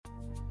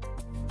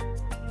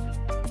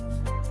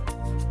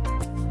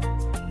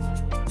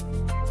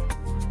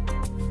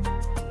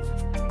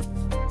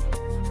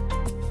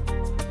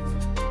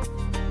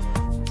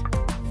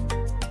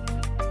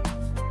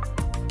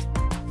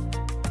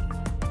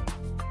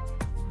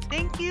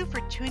you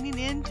for tuning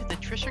in to the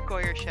Trisha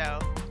Goyer Show.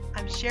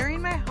 I'm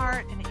sharing my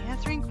heart and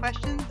answering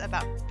questions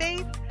about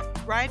faith,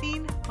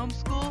 writing,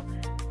 homeschool,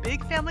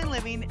 big family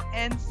living,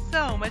 and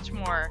so much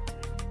more.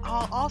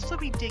 I'll also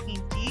be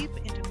digging deep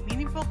into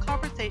meaningful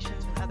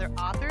conversations with other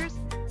authors,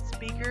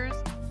 speakers,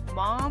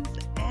 moms,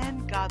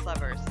 and God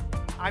lovers.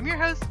 I'm your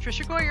host,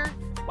 Trisha Goyer,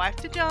 wife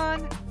to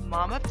John,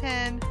 mom of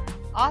 10,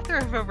 author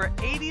of over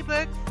 80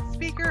 books,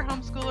 speaker,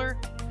 homeschooler,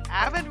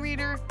 avid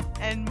reader,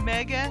 and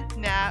mega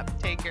nap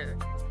taker.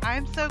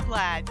 I'm so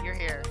glad you're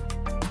here.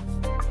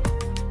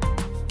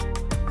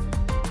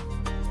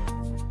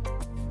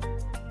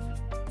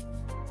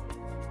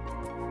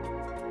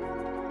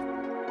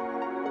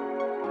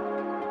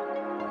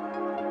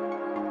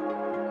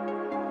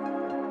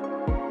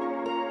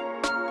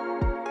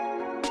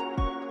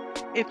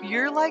 If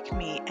you're like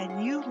me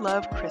and you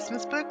love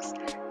Christmas books,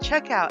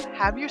 check out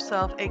Have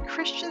Yourself a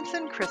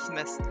Christensen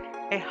Christmas,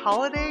 a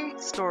holiday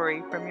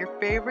story from your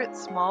favorite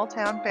small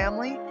town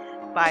family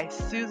by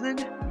Susan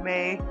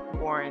May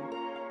Warren.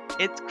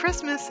 It's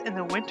Christmas in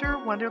the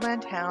winter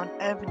wonderland town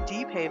of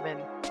Deep Haven.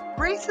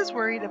 Grace is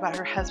worried about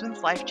her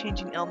husband's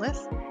life-changing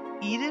illness.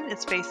 Eden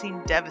is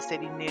facing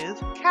devastating news.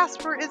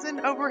 Casper is in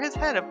over his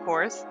head, of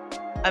course.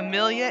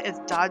 Amelia is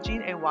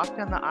dodging a walk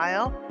down the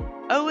aisle.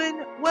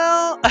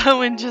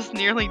 Owen just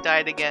nearly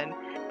died again.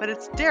 But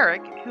it's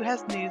Derek who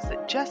has news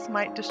that just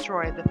might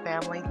destroy the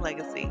family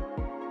legacy.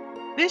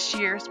 This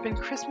year, spend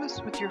Christmas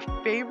with your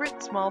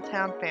favorite small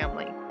town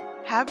family.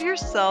 Have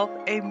yourself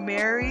a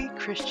Merry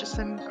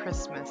Christensen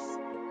Christmas.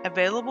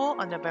 Available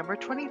on November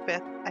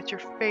 25th at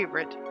your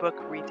favorite book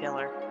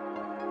retailer.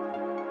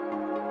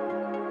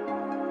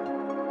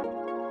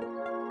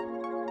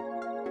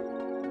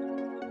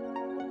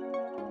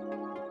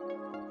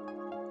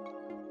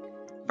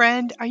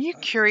 Friend, are you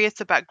curious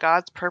about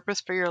God's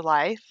purpose for your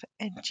life?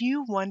 And do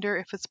you wonder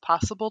if it's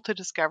possible to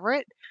discover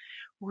it?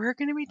 We're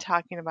going to be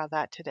talking about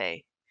that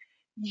today.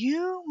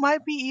 You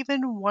might be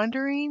even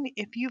wondering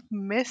if you've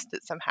missed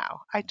it somehow.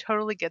 I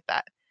totally get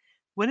that.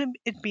 Wouldn't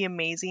it be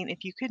amazing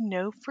if you could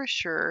know for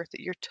sure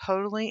that you're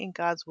totally in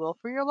God's will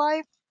for your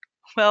life?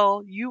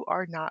 Well, you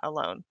are not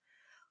alone.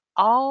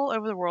 All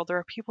over the world, there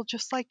are people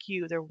just like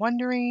you. They're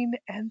wondering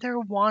and they're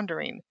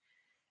wandering.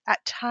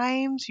 At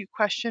times, you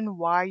question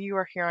why you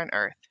are here on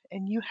earth,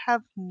 and you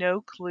have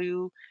no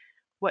clue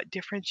what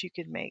difference you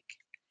could make.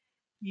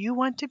 You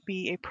want to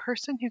be a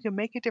person who can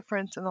make a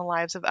difference in the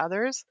lives of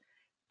others,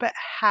 but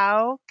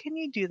how can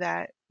you do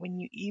that when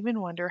you even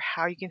wonder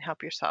how you can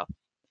help yourself?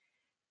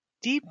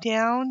 Deep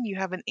down, you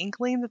have an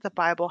inkling that the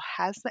Bible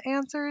has the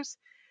answers,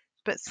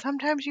 but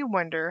sometimes you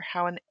wonder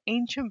how an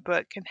ancient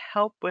book can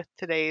help with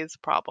today's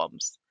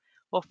problems.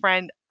 Well,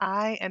 friend,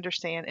 I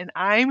understand, and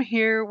I'm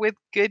here with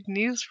good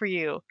news for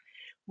you.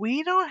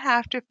 We don't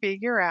have to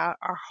figure out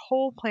our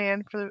whole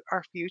plan for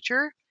our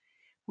future.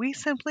 We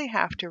simply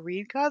have to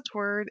read God's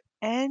Word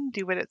and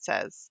do what it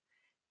says.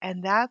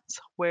 And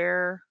that's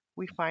where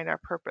we find our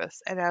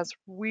purpose. And as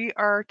we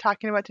are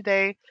talking about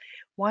today,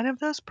 one of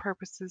those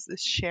purposes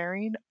is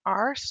sharing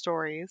our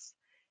stories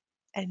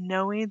and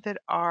knowing that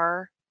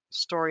our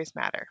stories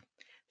matter.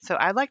 So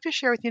I'd like to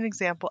share with you an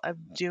example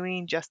of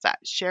doing just that,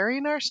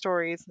 sharing our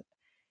stories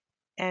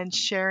and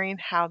sharing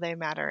how they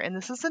matter. And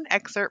this is an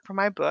excerpt from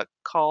my book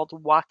called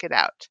Walk It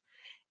Out.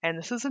 And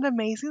this is an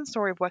amazing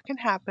story of what can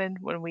happen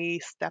when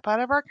we step out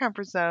of our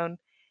comfort zone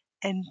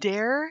and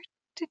dare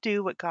to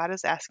do what God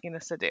is asking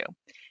us to do.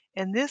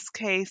 In this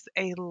case,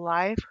 a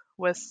life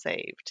was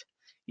saved.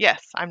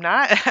 Yes, I'm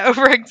not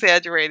over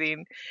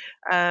exaggerating.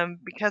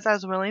 Because I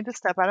was willing to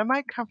step out of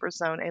my comfort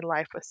zone, a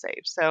life was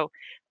saved. So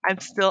I'm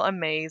still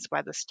amazed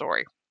by the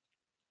story.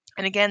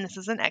 And again, this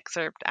is an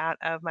excerpt out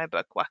of my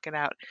book, Walk It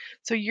Out.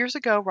 So years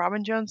ago,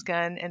 Robin Jones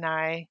Gunn and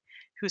I,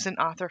 who's an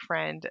author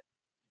friend,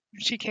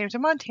 she came to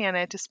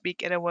Montana to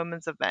speak at a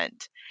women's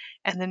event.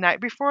 And the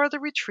night before the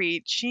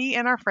retreat, she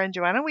and our friend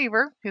Joanna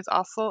Weaver, who's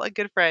also a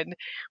good friend,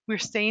 we were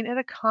staying at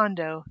a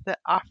condo that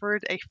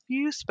offered a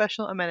few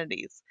special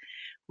amenities.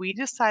 We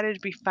decided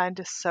it'd be fun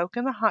to soak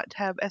in the hot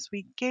tub as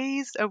we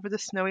gazed over the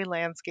snowy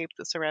landscape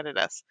that surrounded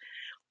us.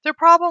 The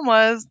problem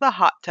was the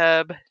hot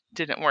tub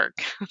didn't work.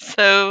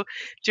 So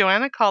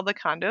Joanna called the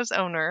condo's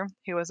owner,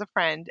 who was a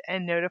friend,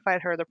 and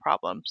notified her of the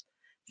problems.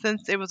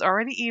 Since it was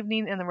already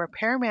evening and the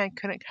repairman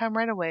couldn't come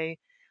right away,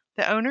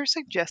 the owner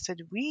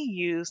suggested we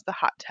use the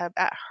hot tub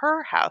at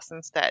her house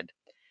instead.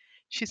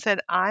 She said,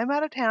 I'm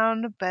out of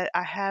town, but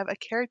I have a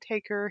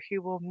caretaker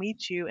who will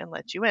meet you and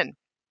let you in.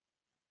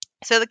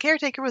 So the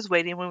caretaker was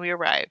waiting when we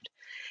arrived,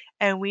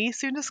 and we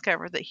soon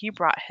discovered that he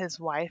brought his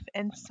wife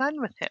and son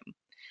with him.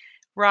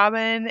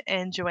 Robin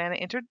and Joanna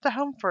entered the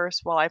home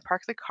first while I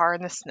parked the car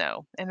in the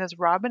snow, and as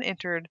Robin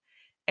entered,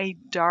 a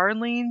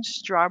darling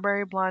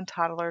strawberry blonde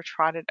toddler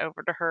trotted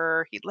over to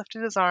her. He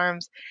lifted his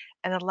arms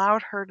and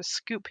allowed her to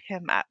scoop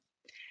him up.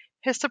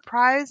 His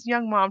surprised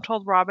young mom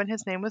told Robin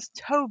his name was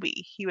Toby.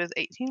 He was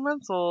 18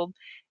 months old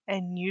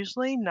and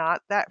usually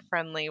not that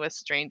friendly with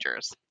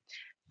strangers.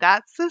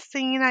 That's the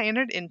scene I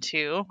entered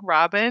into,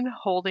 Robin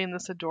holding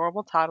this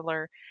adorable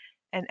toddler,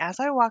 and as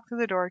I walked through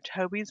the door,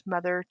 Toby's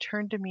mother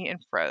turned to me and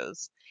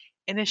froze.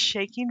 In a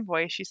shaking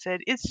voice, she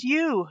said, "It's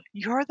you!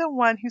 You're the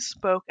one who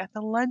spoke at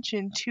the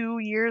luncheon 2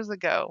 years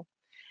ago."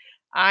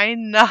 I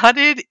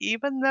nodded,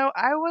 even though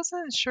I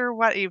wasn't sure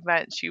what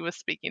event she was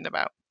speaking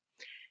about.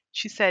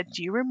 She said,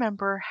 "Do you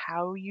remember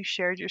how you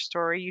shared your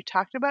story? You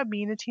talked about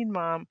being a teen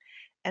mom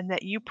and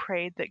that you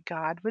prayed that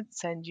God would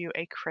send you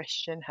a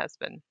Christian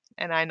husband."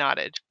 And I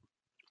nodded.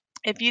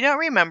 If you don't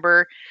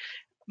remember,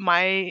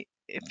 I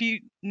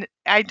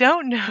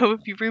don't know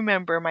if you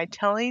remember my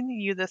telling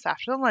you this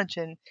after the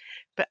luncheon,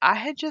 but I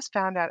had just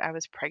found out I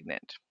was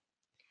pregnant.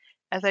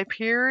 As I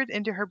peered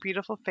into her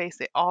beautiful face,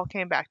 it all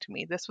came back to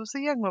me. This was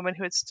the young woman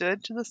who had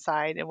stood to the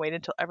side and waited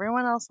until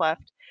everyone else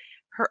left.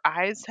 Her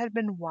eyes had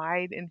been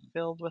wide and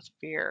filled with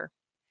fear.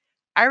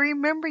 "I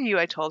remember you,"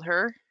 I told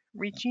her,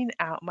 reaching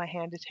out my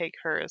hand to take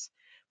hers,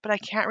 "but I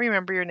can't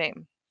remember your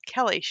name."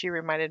 "Kelly," she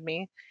reminded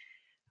me.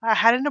 I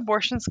had an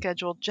abortion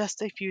scheduled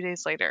just a few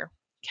days later.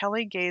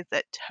 Kelly gazed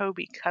at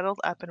Toby cuddled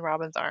up in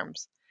Robin's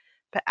arms.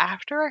 "But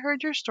after I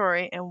heard your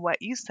story and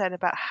what you said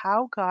about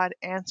how God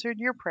answered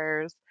your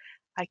prayers,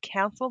 I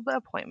canceled the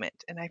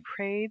appointment and I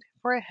prayed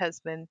for a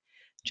husband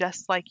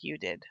just like you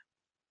did."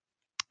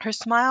 Her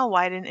smile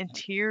widened and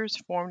tears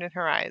formed in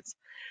her eyes.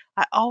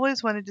 "I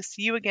always wanted to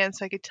see you again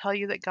so I could tell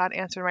you that God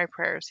answered my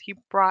prayers. He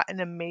brought an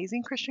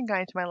amazing Christian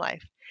guy into my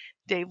life.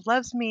 Dave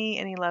loves me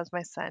and he loves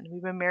my son.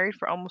 We've been married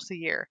for almost a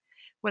year.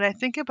 When I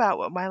think about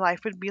what my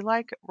life would be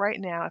like right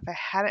now if I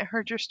hadn't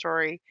heard your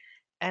story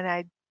and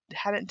I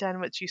hadn't done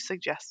what you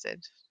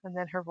suggested." And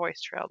then her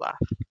voice trailed off.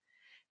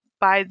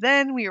 By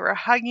then, we were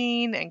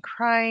hugging and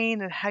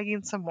crying and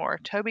hugging some more.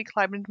 Toby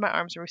climbed into my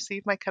arms and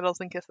received my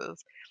cuddles and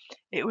kisses.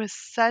 It was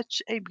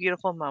such a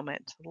beautiful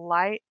moment.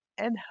 Light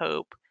and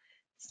hope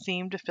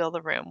seemed to fill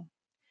the room.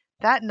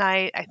 That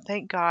night, I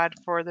thanked God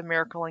for the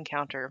miracle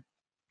encounter.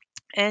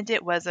 And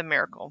it was a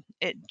miracle.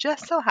 It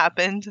just so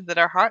happened that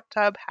our hot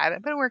tub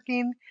hadn't been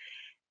working,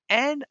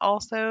 and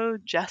also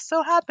just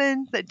so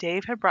happened that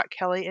Dave had brought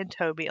Kelly and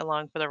Toby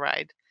along for the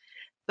ride.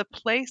 The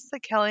place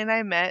that Kelly and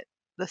I met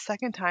the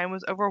second time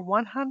was over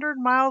 100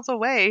 miles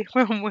away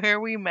from where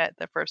we met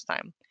the first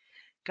time.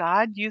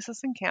 God used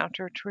this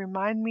encounter to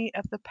remind me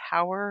of the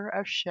power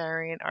of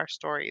sharing our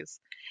stories.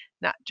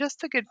 Not just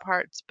the good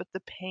parts, but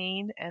the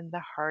pain and the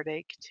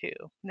heartache too.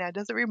 Now,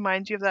 does it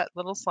remind you of that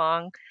little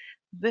song,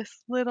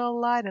 "This little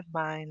light of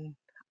mine,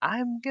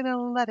 I'm gonna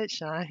let it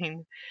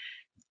shine"?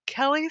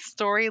 Kelly's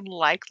story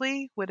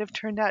likely would have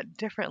turned out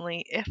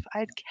differently if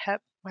I'd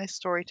kept my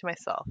story to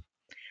myself.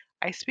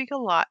 I speak a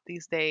lot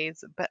these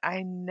days, but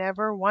I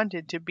never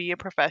wanted to be a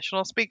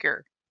professional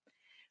speaker.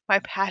 My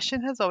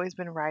passion has always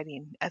been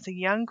writing. As a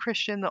young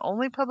Christian, the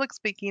only public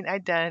speaking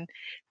I'd done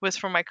was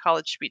for my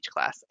college speech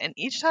class, and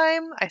each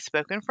time I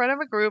spoke in front of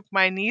a group,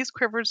 my knees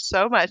quivered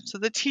so much so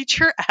the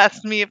teacher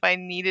asked me if I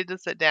needed to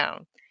sit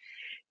down.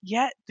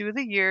 Yet, through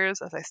the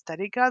years, as I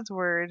studied God's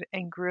Word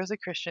and grew as a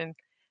Christian,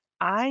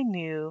 I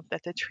knew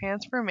that the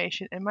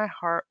transformation in my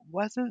heart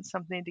wasn't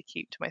something to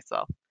keep to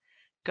myself.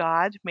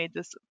 God made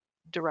this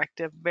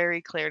directive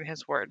very clear in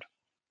His Word.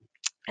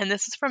 And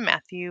this is from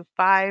Matthew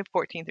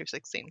 5:14 through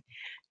 16.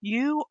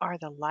 "You are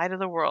the light of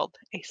the world.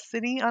 A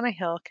city on a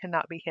hill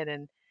cannot be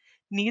hidden.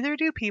 Neither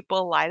do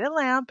people light a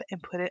lamp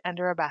and put it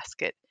under a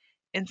basket.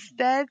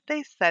 Instead,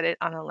 they set it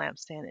on a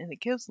lampstand, and it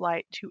gives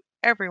light to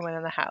everyone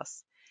in the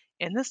house.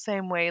 In the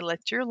same way,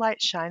 let your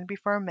light shine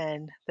before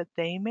men, that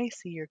they may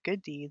see your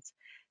good deeds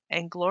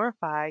and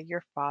glorify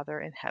your Father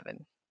in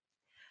heaven."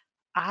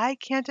 I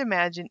can't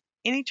imagine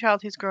any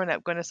child who's grown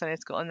up going to Sunday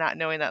school and not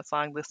knowing that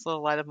song, "This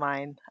Little Light of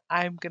Mine,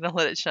 I'm gonna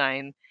let it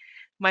shine."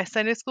 My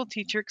Sunday school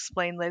teacher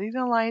explained letting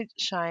the light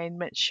shine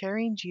meant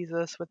sharing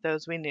Jesus with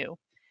those we knew.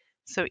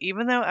 So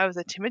even though I was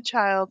a timid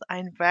child, I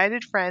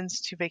invited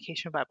friends to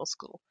Vacation Bible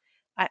School.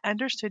 I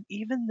understood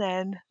even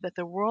then that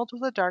the world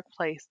was a dark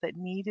place that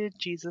needed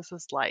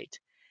Jesus' light.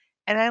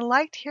 And I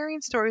liked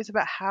hearing stories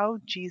about how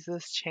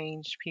Jesus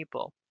changed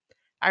people.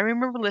 I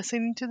remember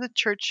listening to the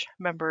church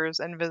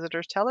members and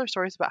visitors tell their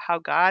stories about how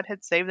God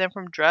had saved them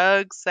from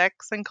drugs,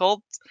 sex, and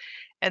cults.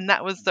 And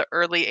that was the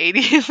early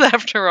 80s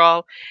after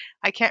all.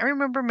 I can't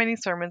remember many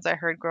sermons I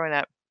heard growing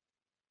up,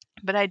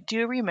 but I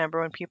do remember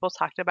when people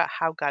talked about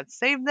how God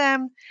saved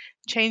them,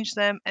 changed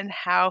them, and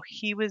how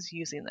He was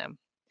using them.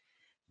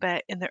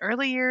 But in the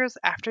early years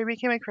after I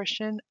became a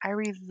Christian, I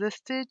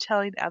resisted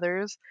telling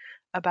others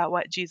about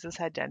what Jesus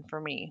had done for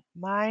me.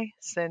 My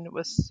sin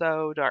was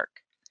so dark.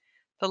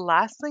 The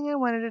last thing I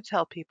wanted to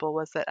tell people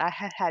was that I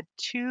had had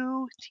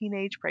 2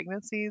 teenage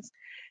pregnancies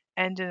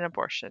and an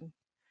abortion.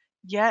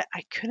 Yet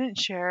I couldn't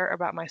share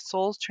about my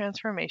soul's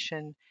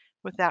transformation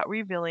without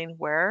revealing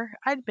where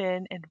I'd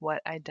been and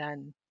what I'd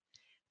done.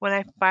 When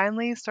I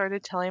finally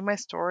started telling my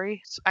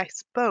story, I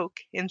spoke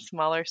in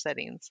smaller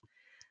settings,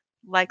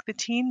 like the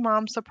Teen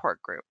Mom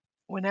Support Group.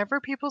 Whenever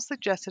people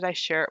suggested I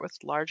share it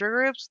with larger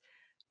groups,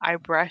 I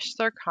brushed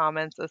their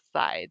comments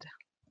aside.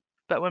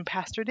 But when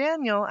Pastor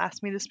Daniel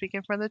asked me to speak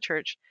in front of the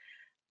church,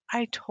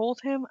 I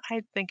told him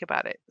I'd think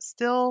about it.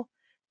 Still,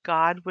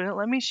 God wouldn't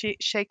let me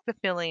shake the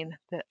feeling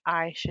that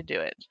I should do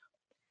it.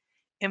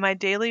 In my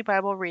daily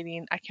Bible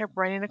reading, I kept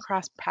running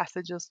across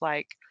passages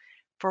like,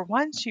 For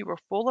once you were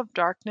full of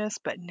darkness,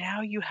 but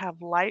now you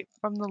have light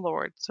from the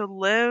Lord. So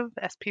live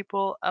as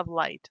people of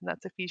light. And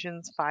that's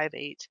Ephesians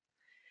 5:8.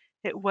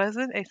 It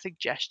wasn't a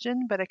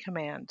suggestion, but a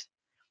command.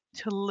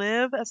 To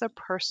live as a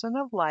person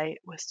of light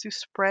was to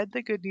spread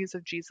the good news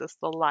of Jesus,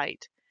 the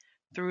light,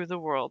 through the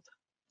world.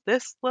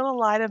 This little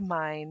light of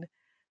mine,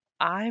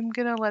 I'm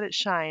going to let it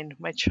shine.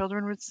 My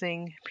children would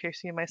sing,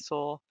 piercing my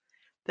soul.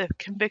 The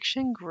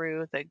conviction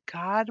grew that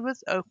God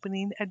was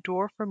opening a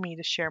door for me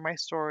to share my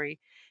story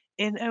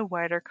in a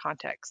wider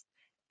context,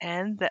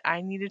 and that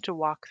I needed to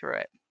walk through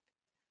it.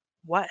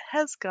 What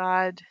has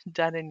God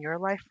done in your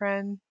life,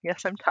 friend?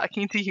 Yes, I'm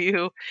talking to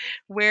you.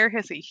 Where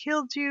has He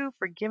healed you,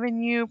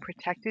 forgiven you,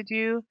 protected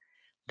you?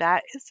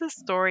 That is the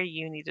story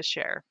you need to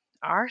share.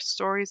 Our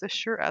stories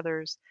assure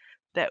others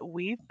that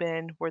we've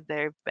been where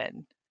they've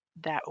been,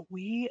 that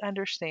we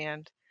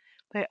understand.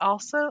 They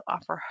also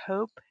offer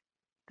hope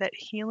that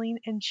healing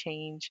and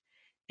change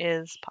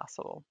is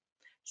possible.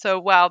 So,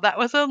 wow, that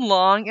was a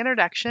long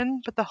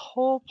introduction, but the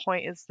whole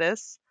point is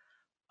this: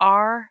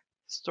 our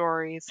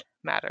stories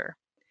matter.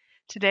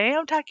 Today,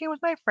 I'm talking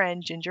with my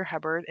friend Ginger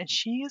Hubbard, and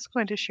she is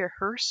going to share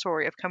her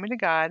story of coming to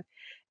God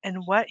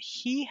and what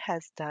He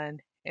has done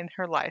in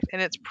her life.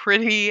 And it's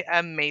pretty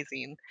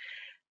amazing.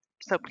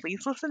 So,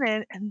 please listen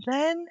in and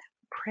then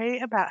pray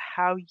about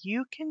how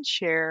you can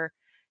share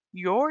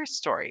your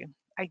story.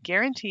 I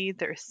guarantee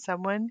there is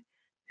someone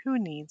who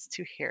needs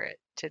to hear it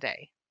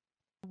today.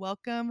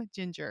 Welcome,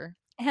 Ginger.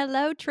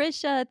 Hello,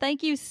 Trisha.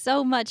 Thank you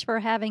so much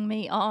for having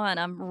me on.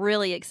 I'm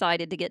really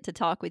excited to get to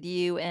talk with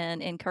you and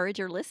encourage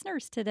your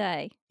listeners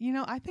today.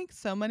 I think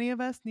so many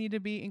of us need to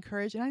be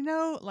encouraged. And I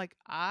know, like,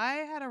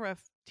 I had a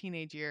rough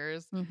teenage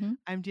years. Hmm.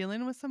 I'm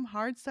dealing with some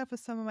hard stuff with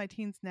some of my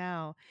teens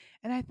now.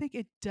 And I think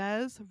it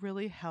does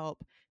really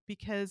help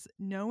because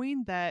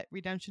knowing that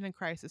redemption in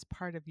Christ is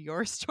part of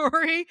your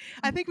story,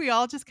 I think we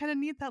all just kind of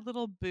need that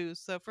little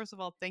boost. So, first of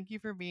all, thank you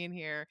for being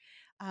here.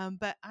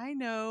 But I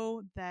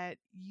know that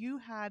you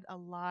had a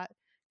lot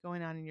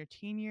going on in your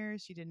teen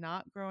years. You did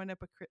not grow up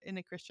in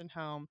a Christian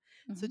home.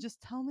 So, Hmm.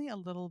 just tell me a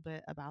little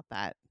bit about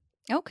that.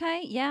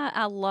 Okay. Yeah,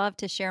 I love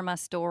to share my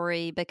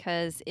story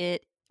because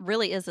it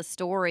really is a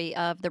story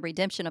of the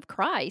redemption of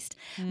Christ.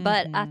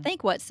 But I Mhm.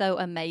 think what's so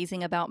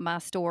amazing about my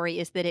story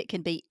is that it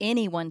can be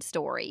anyone's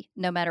story,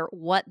 no matter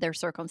what their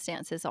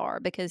circumstances are,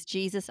 because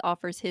Jesus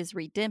offers his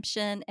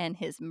redemption and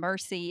his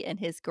mercy and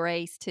his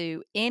grace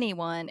to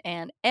anyone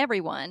and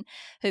everyone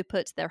who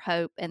puts their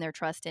hope and their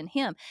trust in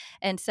him.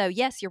 And so,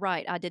 yes, you're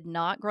right. I did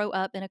not grow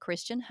up in a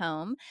Christian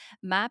home.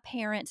 My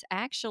parents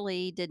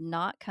actually did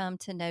not come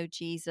to know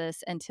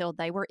Jesus until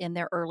they were in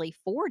their early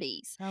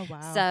 40s. Oh,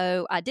 wow.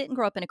 So I didn't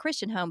grow up in a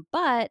Christian home,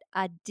 but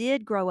I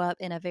did grow up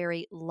in a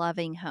very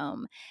loving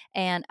home.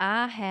 And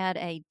I had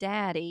a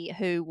daddy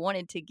who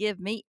wanted to give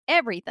me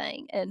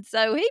everything. And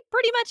so he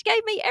pretty much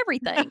gave me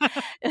everything.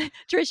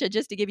 Trisha,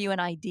 just to give you an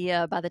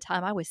idea, by the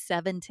time I was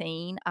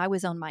 17, I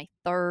was on my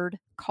third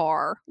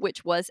car,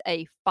 which was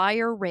a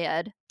fire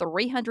red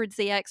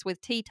 300ZX with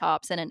T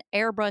tops and an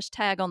airbrush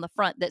tag on the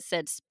front that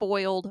said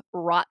spoiled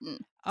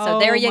rotten. So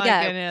there Oh you my go.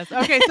 goodness.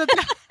 Okay, so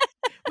that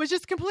was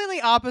just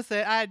completely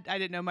opposite. I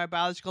didn't know my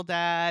biological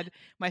dad.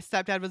 My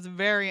stepdad was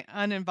very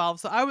uninvolved.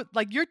 So I would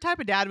like your type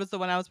of dad was the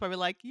one I was probably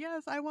like,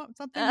 yes, I want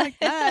something like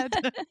that.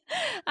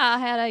 I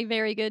had a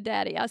very good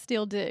daddy. I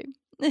still do.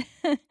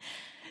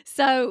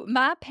 So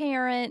my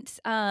parents,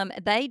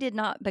 they did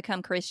not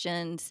become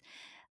Christians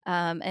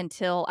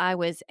until I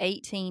was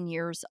 18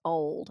 years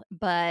old.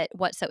 But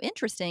what's so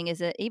interesting is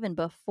that even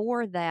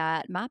before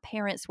that, my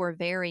parents were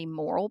very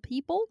moral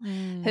people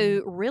Mm.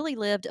 who really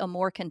lived a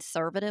more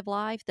conservative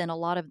life than a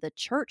lot of the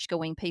church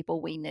going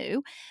people we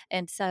knew.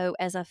 And so,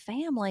 as a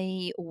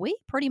family, we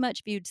pretty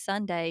much viewed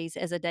Sundays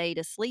as a day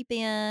to sleep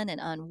in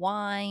and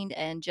unwind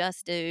and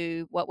just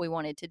do what we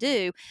wanted to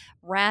do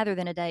rather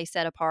than a day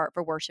set apart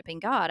for worshiping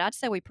God. I'd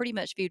say we pretty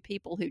much viewed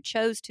people who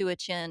chose to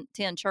attend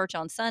church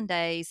on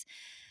Sundays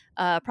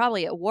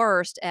probably at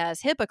worst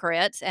as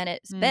hypocrites, and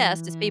at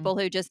best as Mm. people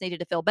who just needed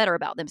to feel better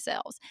about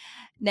themselves.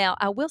 Now,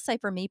 I will say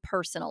for me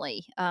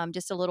personally,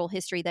 just a little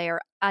history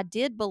there. I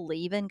did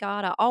believe in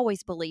God. I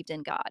always believed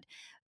in God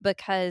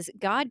because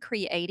God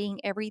creating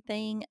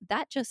everything,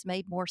 that just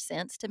made more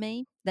sense to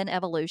me than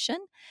evolution.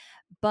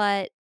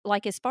 But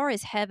like as far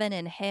as heaven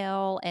and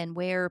hell and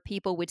where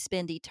people would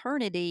spend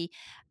eternity,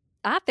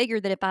 I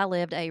figured that if I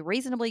lived a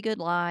reasonably good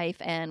life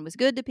and was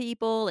good to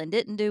people and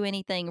didn't do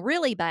anything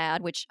really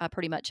bad, which I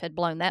pretty much had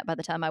blown that by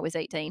the time I was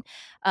 18,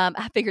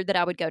 I figured that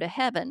I would go to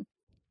heaven.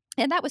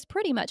 And that was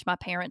pretty much my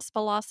parents'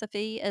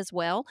 philosophy as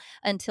well,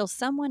 until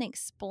someone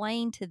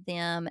explained to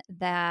them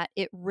that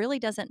it really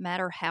doesn't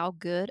matter how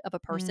good of a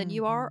person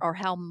you are Mhm. or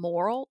how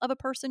moral of a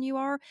person you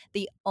are.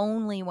 The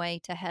only way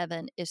to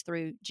heaven is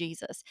through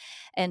Jesus.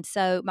 And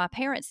so my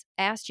parents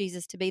asked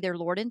Jesus to be their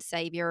Lord and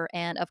Savior.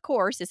 And of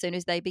course, as soon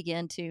as they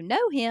began to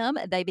know him,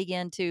 they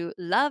began to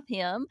love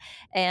him.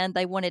 And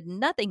they wanted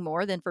nothing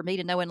more than for me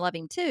to know and love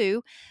him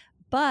too.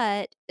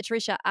 But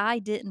Tricia, I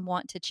didn't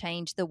want to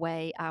change the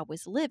way I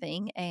was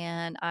living,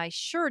 and I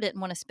sure didn't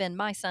want to spend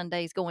my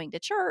Sundays going to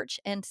church.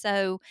 And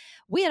so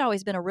we had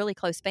always been a really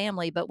close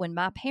family, but when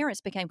my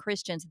parents became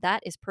Christians,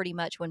 that is pretty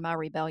much when my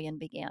rebellion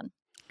began.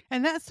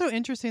 And that's so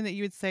interesting that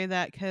you would say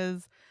that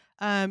because,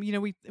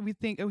 we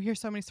think, oh, we hear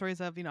so many stories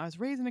of, I was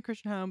raised in a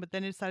Christian home, but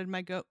then I decided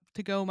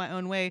to go my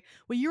own way.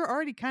 Well, you were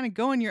already kind of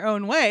going your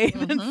own way.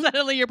 Then Hmm.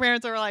 suddenly your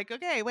parents are like,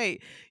 okay,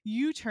 wait,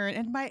 you turn.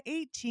 And by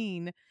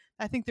 18,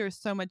 I think there was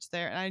so much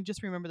there. And I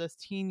just remember those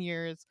teen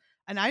years.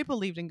 And I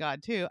believed in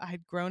God too. I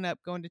had grown up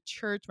going to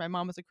church. My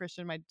mom was a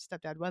Christian. My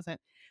stepdad wasn't.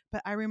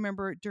 But I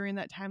remember during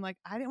that time, like,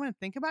 I didn't want to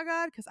think about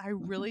God because I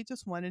Hmm. really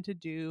just wanted to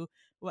do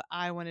what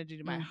I wanted to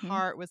do. My Hmm.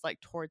 heart was like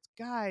towards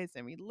guys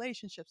and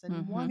relationships and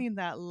Hmm. wanting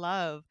that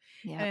love.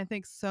 And Yep. I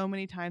think so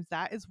many times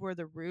that is where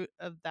the root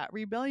of that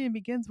rebellion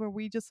begins, where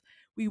we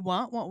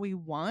want what we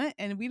want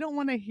and we don't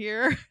want to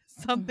hear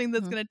something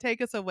that's Hmm. going to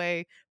take us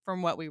away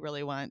from what we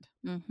really want.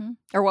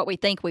 Or what we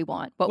think we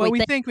want, what What we we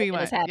think think will we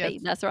make us want. Yes. happy.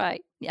 That's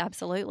right. Yeah,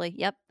 absolutely.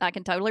 Yep. I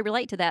can totally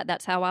relate to that.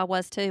 That's how I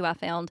was too. I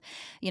found,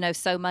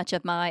 so much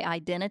of my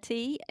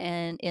identity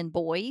and in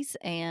boys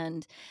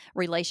and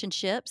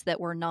relationships that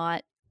were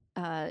not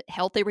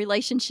healthy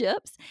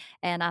relationships,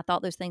 and I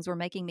thought those things were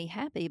making me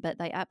happy, but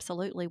they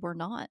absolutely were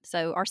not.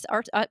 So,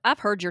 I've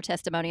heard your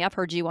testimony. I've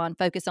heard you on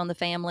Focus on the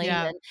Family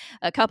Yeah. and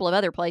a couple of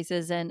other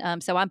places,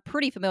 and so I'm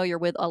pretty familiar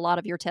with a lot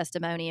of your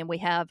testimony, and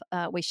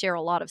we share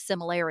a lot of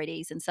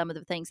similarities in some of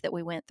the things that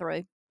we went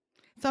through.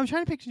 So I'm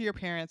trying to picture your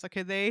parents.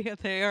 Okay,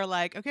 they are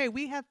like, okay,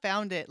 we have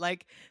found it.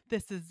 Like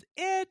this is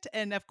it.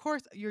 And of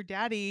course, your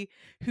daddy,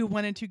 who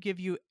wanted to give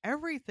you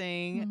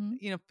everything,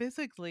 Hmm.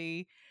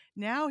 physically.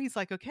 Now he's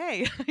like,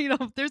 okay,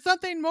 there's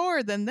something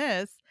more than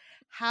this.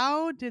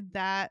 How did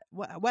that?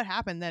 What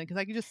happened then? Because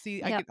I could just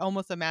see, I Yep. could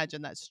almost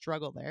imagine that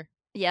struggle there.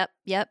 Yep,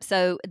 yep.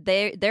 So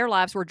their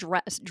lives were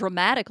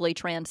dramatically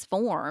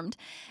transformed,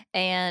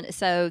 and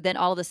so then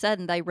all of a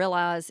sudden they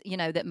realize,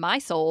 that my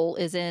soul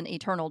is in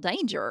eternal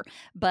danger,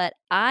 but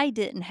I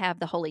didn't have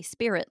the Holy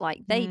Spirit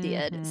like they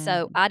did, Hmm.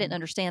 so I didn't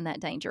understand that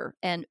danger.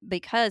 And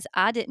because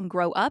I didn't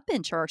grow up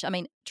in church, I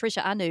mean,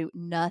 Trisha, I knew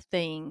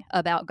nothing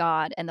about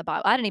God and the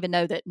Bible. I didn't even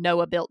know that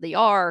Noah built the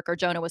ark, or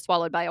Jonah was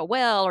swallowed by a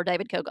well, or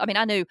David Koch. I mean,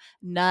 I knew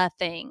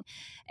nothing,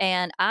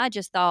 and I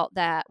just thought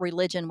that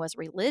religion was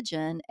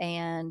religion,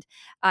 and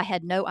I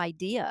had no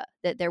idea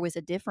that there was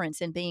a difference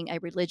in being a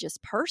religious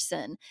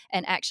person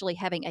and actually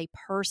having a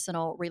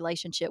personal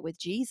relationship with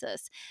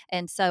Jesus.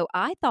 And so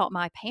I thought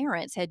my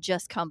parents had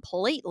just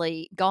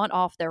completely gone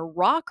off their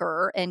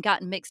rocker and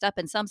gotten mixed up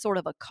in some sort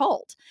of a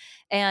cult.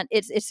 And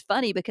it's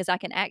funny because I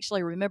can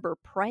actually remember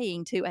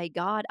praying to a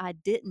God I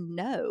didn't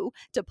know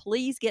to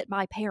please get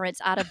my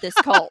parents out of this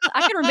cult.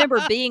 I can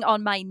remember being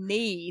on my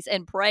knees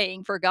and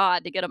praying for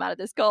God to get them out of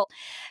this cult.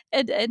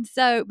 And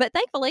so, but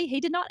thankfully he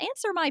did not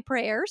answer my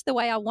prayers the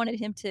way I wanted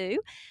him to,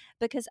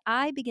 because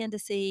I began to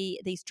see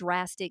these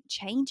drastic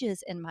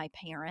changes in my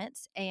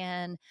parents,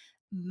 and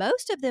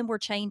most of them were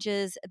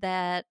changes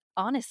that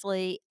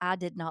honestly I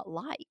did not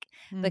like,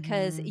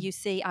 because Hmm. you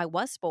see, I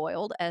was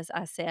spoiled, as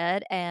I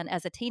said, and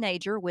as a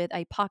teenager with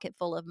a pocket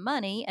full of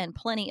money and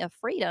plenty of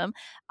freedom,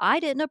 I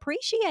didn't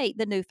appreciate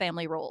the new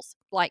family rules,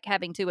 like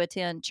having to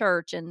attend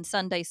church and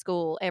Sunday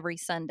school every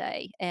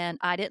Sunday. And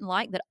I didn't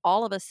like that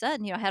all of a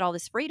sudden, I had all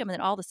this freedom, and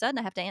then all of a sudden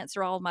I have to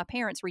answer all of my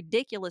parents'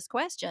 ridiculous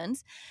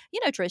questions.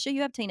 Trisha,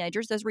 you have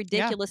teenagers, those Yeah.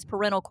 ridiculous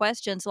parental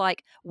questions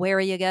like, where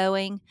are you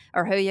going?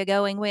 Or who are you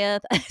going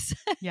with?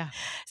 Yeah.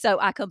 So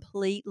I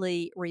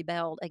completely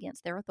rebelled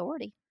against their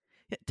authority.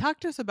 Yeah, talk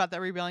to us about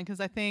that rebellion because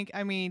I think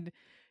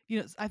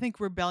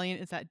rebellion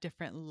is at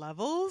different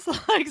levels.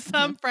 Like Hmm.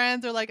 some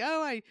friends are like,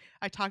 "Oh,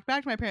 I talked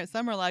back to my parents."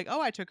 Some are like,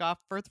 "Oh, I took off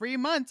for 3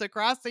 months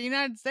across the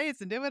United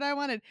States and did what I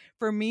wanted."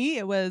 For me,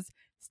 it was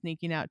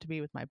sneaking out to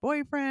be with my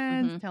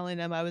boyfriends, Hmm. telling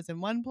them I was in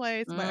one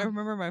place. I Mm.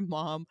 remember my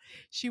mom;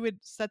 she would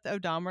set the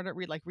odometer,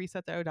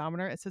 reset the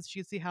odometer. It says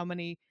she'd see how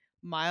many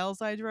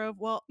miles I drove.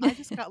 Well, I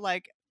just got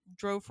like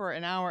drove for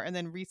an hour and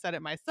then reset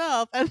it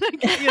myself and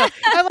then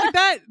I'm like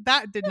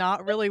that did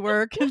not really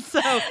work. And so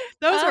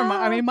those are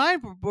Oh,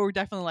 mine were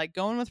definitely like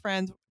going with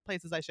friends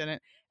places I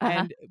shouldn't uh-huh.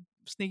 and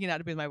sneaking out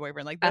to be with my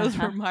boyfriend. Like those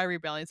were Uh-huh. my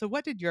rebellion. So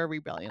what did your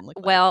rebellion look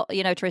like? Well,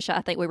 Trisha,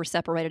 I think we were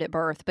separated at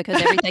birth, because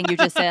everything you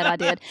just said, I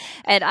did.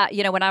 And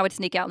when I would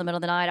sneak out in the middle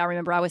of the night, I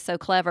remember I was so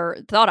clever,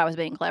 thought I was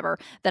being clever,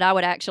 that I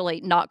would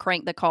actually not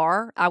crank the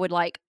car. I would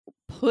like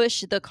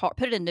push the car,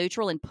 put it in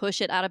neutral and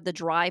push it out of the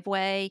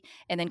driveway,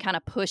 and then kind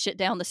of push it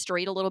down the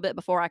street a little bit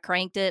before I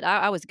cranked it.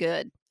 I was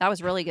good. I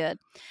was really good.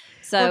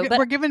 So, but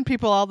We're giving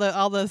people all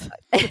those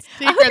I the hope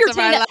secrets of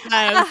our I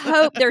lives.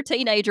 hope their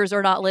teenagers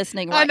are not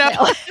listening I right know.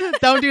 now.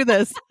 Don't do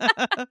this.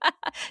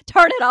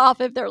 Turn it off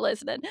if they're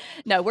listening.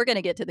 No, we're going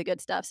to get to the good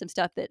stuff, some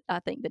stuff that I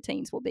think the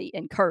teens will be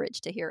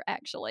encouraged to hear,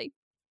 actually.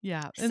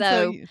 Yeah. And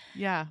so So,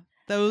 yeah.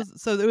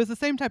 Those so it was the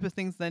same type of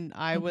things then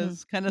I mhm,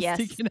 was kind of yes.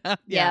 seeking out.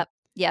 Yeah. Yep.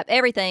 Yep.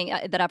 Everything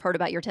that I've heard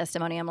about your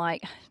testimony, I'm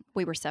like,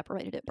 we were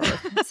separated at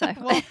birth. So,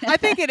 Well, I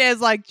think it is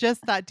like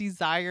just that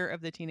desire of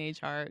the teenage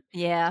heart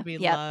yeah. to be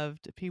Yep.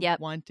 loved, to be Yep.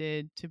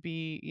 wanted, to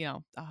be,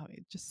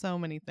 just so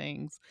many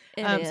things.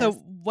 It So is.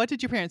 what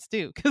did your parents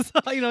do? Because,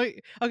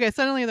 okay,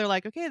 suddenly they're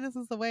like, okay, this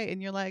is the way. And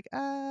you're like,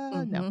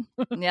 no.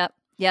 Yep.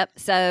 Yep.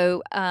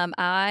 So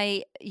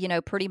I,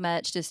 pretty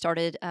much just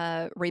started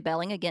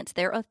rebelling against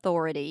their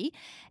authority.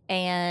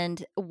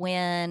 And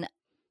when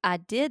I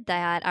did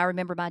that, I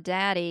remember my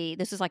daddy,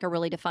 this was like a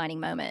really defining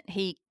moment.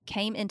 He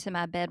came into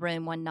my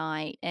bedroom one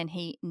night and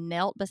he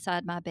knelt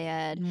beside my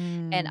bed,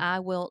 and Mm.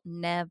 I will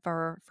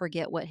never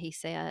forget what he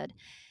said.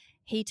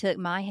 He took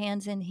my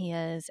hands in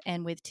his,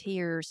 and with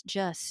tears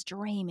just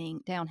streaming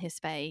down his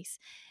face,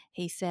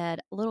 he said,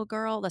 "Little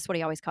girl," that's what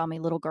he always called me,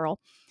 little girl.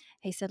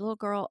 He said, "Little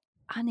girl,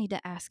 I need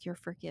to ask your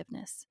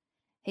forgiveness."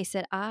 He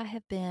said, "I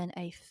have been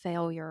a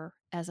failure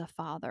as a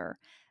father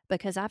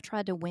because I've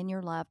tried to win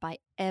your love by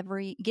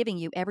giving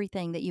you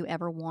everything that you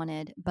ever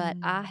wanted, but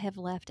I Mm. have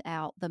left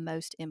out the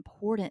most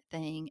important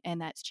thing,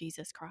 and that's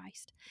Jesus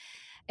Christ."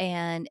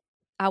 And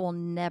I will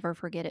never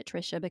forget it,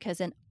 Trisha, because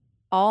in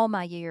all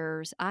my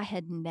years, I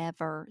had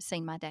never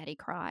seen my daddy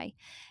cry.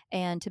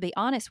 And to be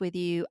honest with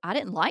you, I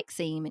didn't like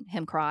seeing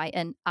him cry.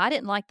 And I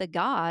didn't like the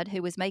God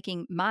who was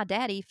making my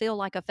daddy feel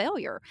like a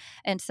failure.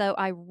 And so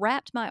I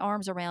wrapped my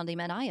arms around him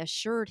and I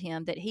assured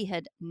him that he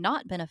had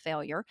not been a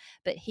failure,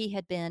 but he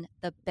had been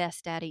the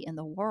best daddy in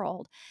the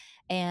world.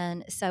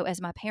 And so,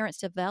 as my parents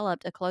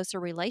developed a closer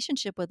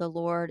relationship with the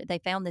Lord, they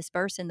found this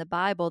verse in the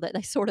Bible that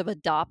they sort of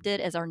adopted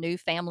as our new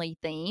family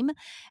theme.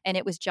 And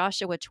it was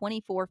Joshua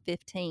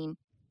 24:15,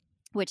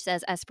 which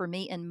says, "As for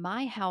me and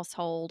my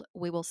household,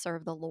 we will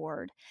serve the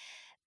Lord."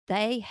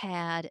 They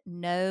had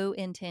no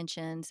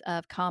intentions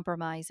of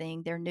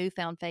compromising their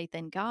newfound faith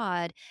in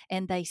God,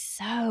 and they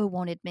so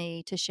wanted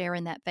me to share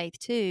in that faith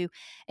too.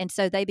 And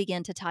so they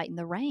began to tighten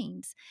the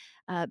reins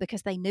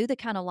because they knew the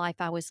kind of life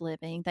I was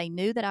living. They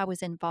knew that I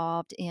was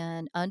involved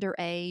in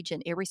underage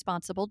and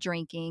irresponsible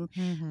drinking.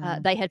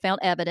 Mm-hmm. They had found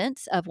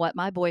evidence of what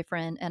my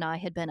boyfriend and I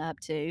had been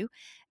up to.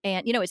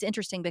 And, it's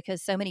interesting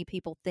because so many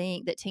people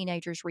think that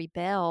teenagers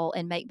rebel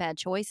and make bad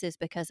choices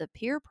because of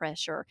peer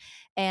pressure.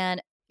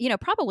 And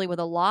probably with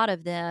a lot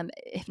of them,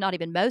 if not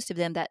even most of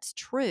them, that's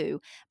true.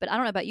 But I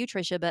don't know about you,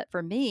 Trisha, but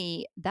for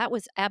me, that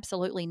was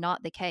absolutely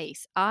not the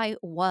case. I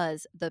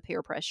was the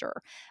peer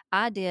pressure.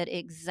 I did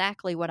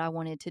exactly what I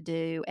wanted to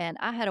do, and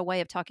I had a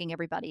way of talking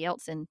everybody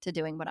else into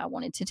doing what I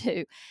wanted to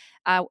do.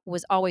 I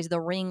was always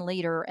the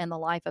ringleader and the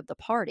life of the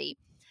party.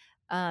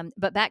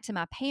 But back to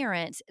my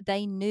parents,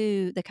 they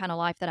knew the kind of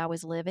life that I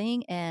was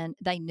living and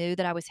they knew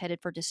that I was headed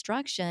for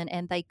destruction.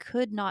 And they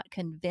could not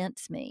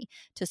convince me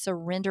to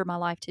surrender my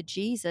life to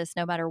Jesus,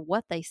 no matter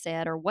what they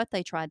said or what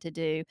they tried to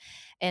do.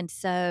 And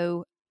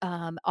so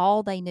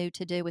all they knew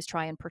to do was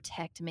try and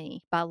protect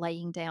me by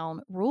laying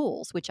down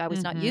rules, which I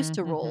was not used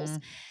to Mm-hmm. rules. Mm-hmm.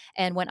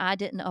 And when I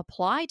didn't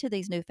apply to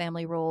these new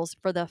family rules,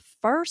 for the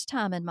first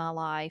time in my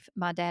life,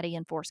 my daddy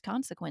enforced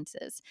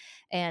consequences.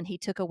 And he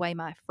took away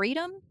my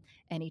freedom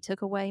and he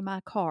took away my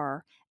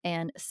car.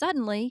 And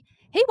suddenly,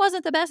 he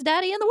wasn't the best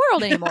daddy in the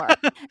world anymore.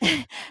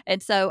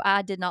 And so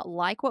I did not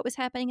like what was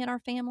happening in our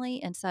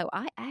family. And so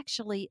I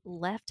actually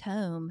left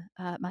home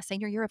my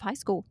senior year of high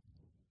school.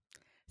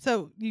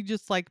 So you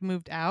just like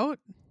moved out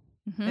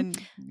Hmm.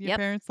 and your Yep.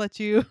 parents let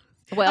you.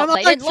 Well,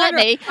 they didn't let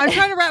me. I'm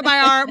trying to wrap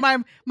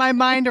my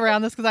mind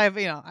around this because I have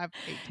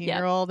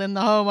 18-year-old in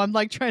the home. I'm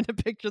like trying to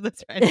picture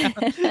this right now.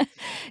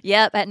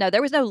 Yep. No,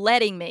 there was no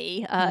letting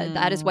me.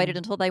 I just waited Mm.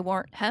 until they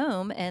weren't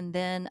home, and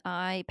then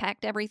I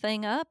packed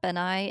everything up, and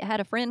I had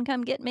a friend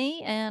come get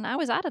me, and I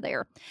was out of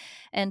there.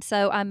 And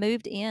so I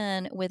moved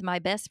in with my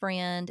best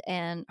friend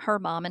and her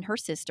mom and her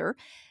sister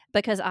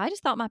because I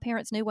just thought my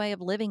parents' new way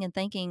of living and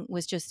thinking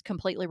was just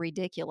completely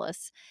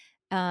ridiculous.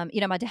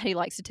 My daddy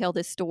likes to tell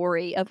this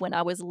story of when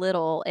I was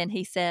little, and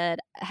he said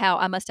how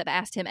I must have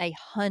asked him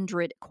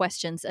 100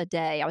 questions a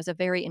day. I was a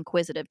very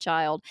inquisitive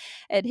child.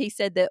 And he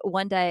said that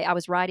one day I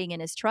was riding in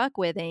his truck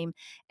with him,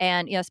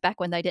 and, it's back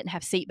when they didn't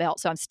have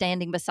seatbelts. So I'm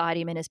standing beside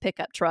him in his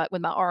pickup truck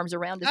with my arms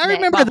around his I neck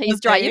remember while those he's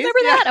driving. You days. remember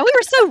Yeah, that? And we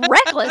were so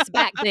reckless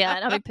back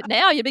then. I mean,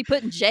 now you'd be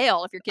put in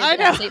jail if your kid I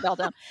didn't have know. a seatbelt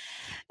on.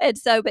 And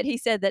so, but he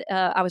said that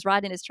I was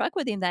riding his truck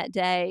with him that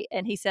day,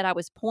 and he said I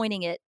was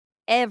pointing at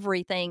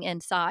everything in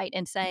sight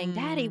and saying,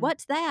 "Daddy, Mm.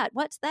 what's that?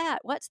 What's that?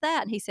 What's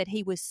that?" And he said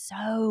he was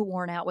so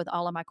worn out with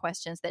all of my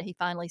questions that he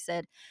finally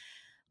said,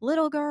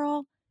 "Little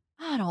girl,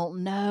 I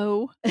don't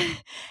know."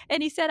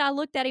 And he said, I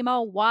looked at him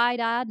all wide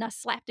eyed and I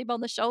slapped him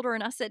on the shoulder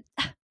and I said,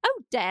 "Oh,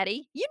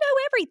 Daddy, you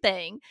know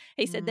everything."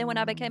 He said, "Then when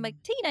I became a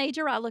Mm.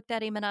 teenager, I looked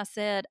at him and I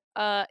said,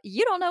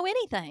 you don't know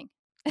anything."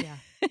 Yeah.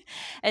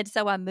 And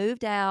so I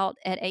moved out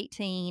at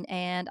 18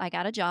 and I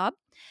got a job.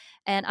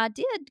 And I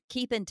did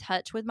keep in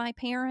touch with my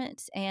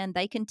parents, and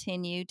they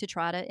continued to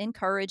try to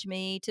encourage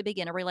me to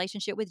begin a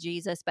relationship with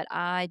Jesus, but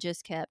I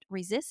just kept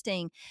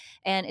resisting.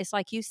 And it's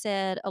like you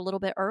said a little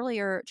bit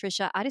earlier,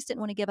 Trisha, I just didn't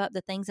want to give up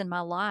the things in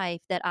my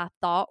life that I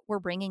thought were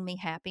bringing me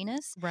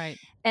happiness. Right.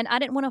 And I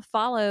didn't want to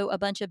follow a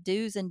bunch of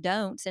do's and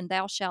don'ts and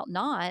thou shalt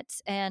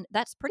nots. And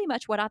that's pretty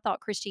much what I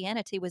thought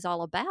Christianity was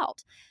all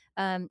about.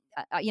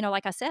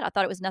 Like I said, I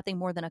thought it was nothing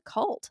more than a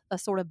cult, a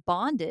sort of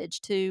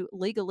bondage to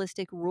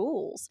legalistic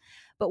rules.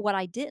 But what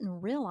I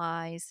didn't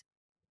realize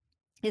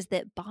is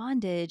that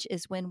bondage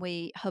is when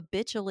we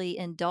habitually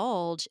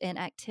indulge in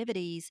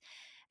activities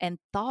and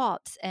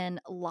thoughts and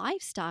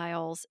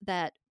lifestyles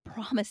that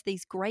promise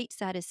these great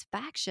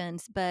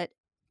satisfactions, but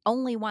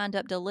only wind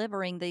up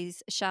delivering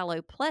these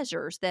shallow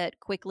pleasures that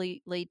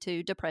quickly lead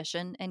to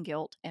depression and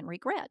guilt and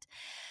regret.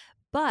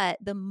 But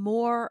the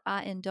more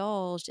I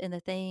indulged in the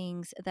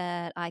things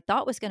that I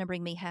thought was going to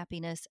bring me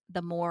happiness,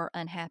 the more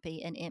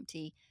unhappy and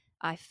empty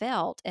I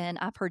felt. And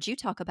I've heard you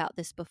talk about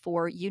this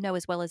before. You know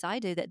as well as I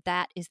do that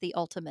that is the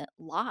ultimate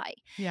lie.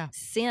 Yeah.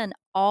 Sin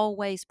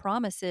always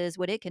promises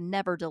what it can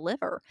never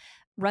deliver.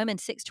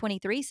 Romans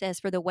 6:23 says,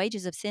 "For the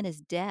wages of sin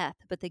is death,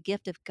 but the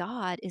gift of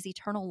God is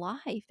eternal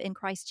life in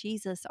Christ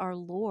Jesus our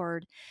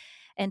Lord."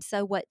 And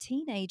so, what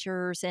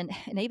teenagers and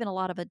even a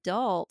lot of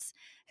adults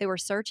who are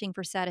searching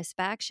for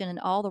satisfaction in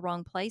all the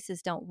wrong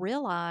places don't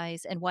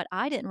realize, and what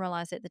I didn't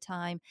realize at the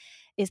time,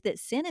 is that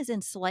sin is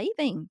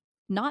enslaving,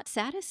 not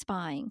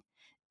satisfying.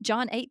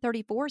 John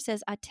 8:34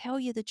 says, "I tell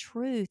you the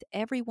truth,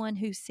 everyone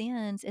who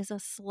sins is a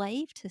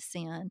slave to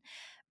sin."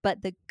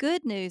 But the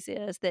good news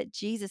is that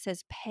Jesus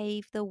has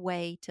paved the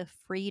way to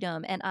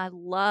freedom. And I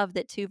love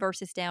that 2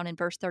 verses down in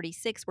verse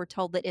 36, we're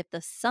told that if the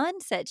Son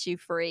sets you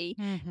free,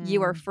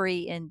 you are Hmm.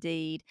 free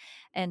indeed.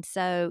 And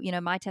so,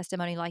 my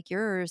testimony, like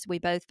yours, we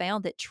both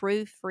found that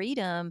true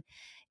freedom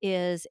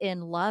is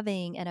in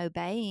loving and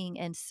obeying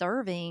and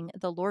serving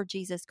the Lord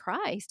Jesus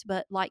Christ.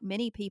 But like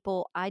many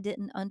people, I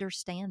didn't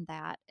understand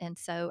that. And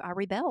so I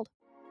rebelled.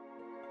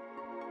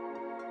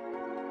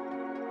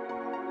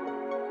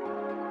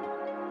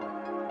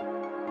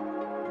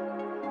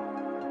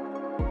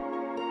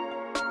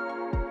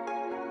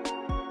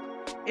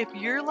 If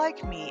you're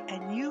like me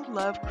and you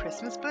love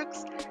Christmas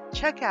books,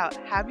 check out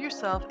Have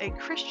Yourself a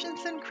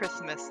Christensen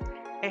Christmas,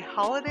 a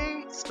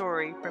holiday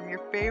story from your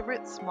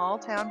favorite small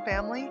town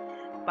family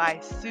by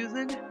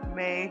Susan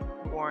May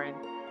Warren.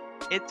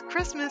 It's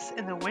Christmas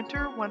in the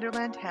winter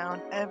wonderland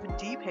town of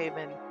Deep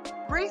Haven.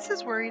 Grace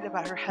is worried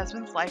about her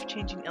husband's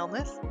life-changing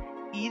illness.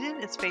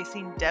 Eden is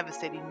facing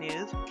devastating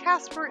news.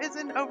 Casper is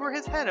in over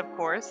his head, of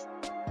course.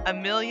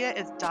 Amelia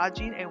is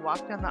dodging a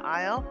walk down the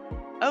aisle.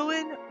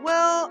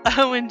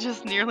 Owen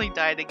just nearly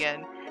died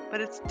again. But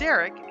it's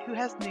Derek who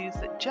has news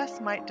that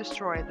just might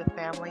destroy the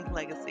family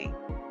legacy.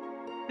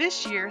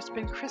 This year,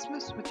 spend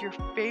Christmas with your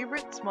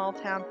favorite small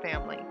town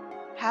family.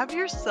 Have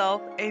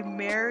yourself a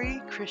Merry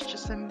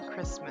Christensen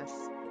Christmas.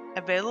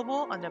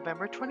 Available on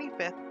November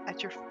 25th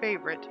at your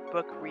favorite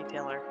book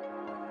retailer.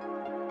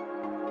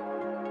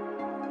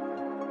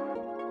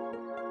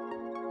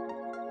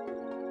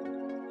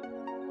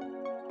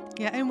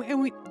 Yeah,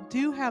 and we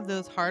do have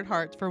those hard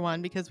hearts for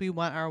one because we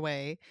want our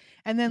way.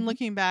 And then Mhm.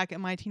 looking back at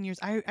my teen years,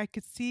 I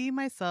could see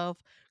myself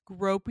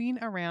groping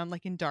around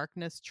like in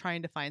darkness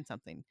trying to find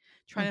something,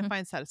 trying to Mhm.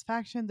 find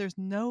satisfaction. There's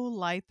no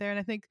light there. And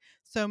I think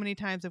so many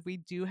times if we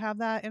do have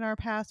that in our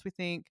past, we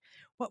think,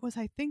 what was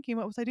I thinking?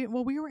 What was I doing?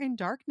 Well, we were in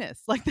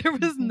darkness. Like there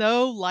was Mhm.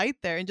 no light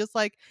there. And just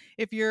like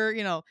if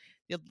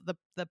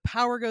the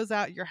power goes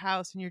out at your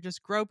house and you're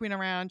just groping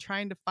around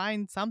trying to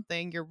find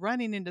something, you're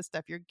running into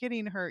stuff, you're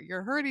getting hurt,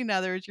 you're hurting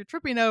others, you're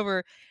tripping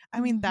over. I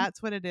mean, Mhm.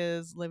 that's what it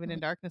is living in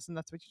Mhm. darkness, and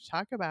that's what you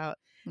talk about.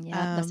 Yep,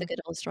 that's a um good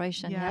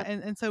illustration. yeah,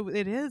 Yep. and so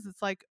it is,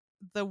 it's like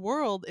the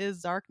world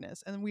is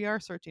darkness and we are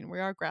searching, we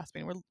are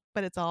grasping,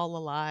 but it's all a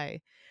lie.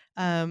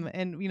 Mhm.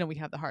 And we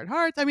have the hard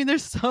hearts. I mean,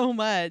 there's so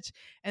much.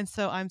 And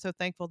so I'm so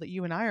thankful that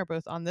you and I are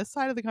both on this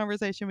side of the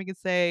conversation. We could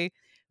say,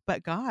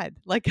 but God,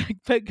 like,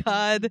 but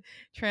God Mhm.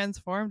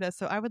 transformed us.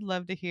 So I would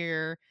love to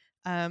hear,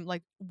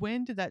 like,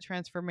 when did that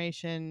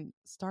transformation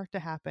start to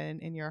happen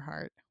in your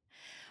heart?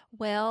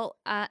 Well,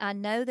 I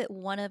know that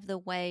one of the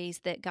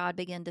ways that God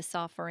began to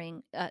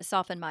soften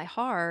my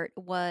heart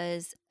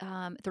was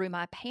through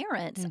my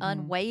parents' Hmm.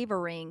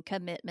 unwavering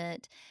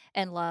commitment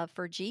and love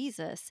for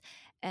Jesus.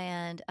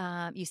 And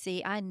you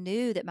see, I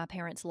knew that my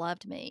parents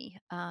loved me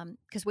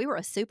because we were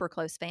a super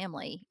close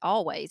family,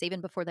 always, even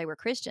before they were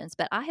Christians.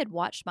 But I had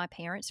watched my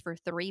parents for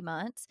 3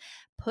 months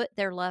put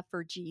their love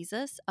for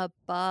Jesus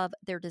above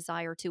their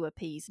desire to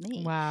appease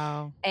me.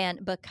 Wow.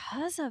 And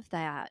because of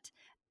that,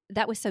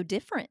 that was so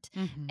different.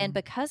 And Hmm.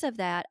 because of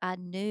that, I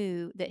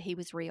knew that he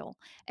was real.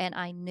 And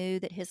I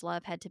knew that his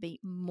love had to be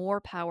more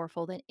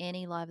powerful than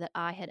any love that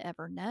I had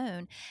ever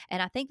known.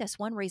 And I think that's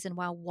one reason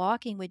why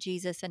walking with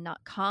Jesus and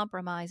not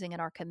compromising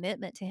in our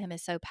commitment to him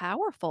is so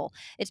powerful.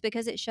 It's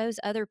because it shows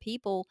other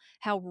people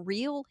how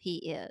real he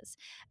is.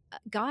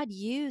 God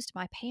used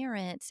my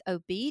parents'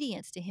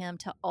 obedience to Him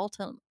to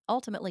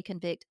ultimately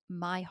convict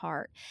my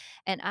heart.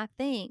 And I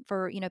think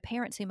for,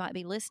 parents who might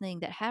be listening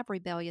that have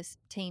rebellious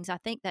teens, I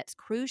think that's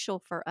crucial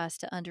for us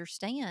to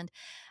understand.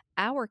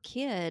 Our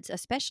kids,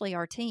 especially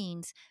our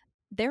teens,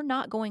 they're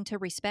not going to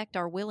respect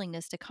our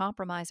willingness to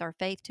compromise our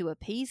faith to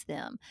appease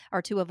them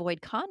or to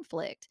avoid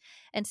conflict.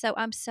 And so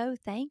I'm so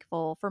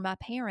thankful for my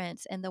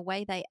parents and the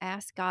way they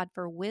asked God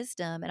for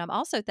wisdom. And I'm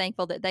also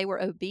thankful that they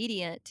were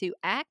obedient to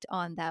act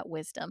on that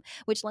wisdom,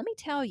 which let me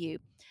tell you,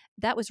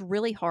 that was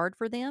really hard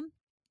for them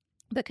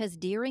because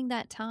during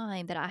that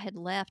time that I had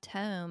left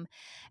home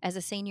as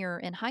a senior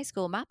in high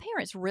school, my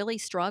parents really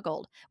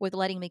struggled with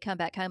letting me come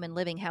back home and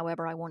living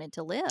however I wanted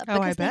to live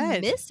Oh, I because they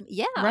bet. missed me.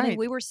 Yeah, I mean Right.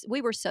 we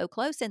were so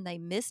close and they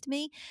missed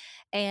me,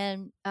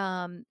 and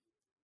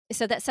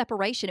so that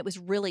separation, it was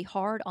really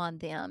hard on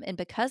them, and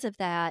because of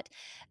that,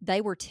 they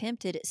were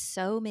tempted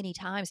so many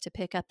times to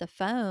pick up the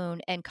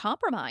phone and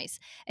compromise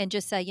and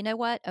just say, "You know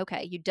what?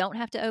 Okay, you don't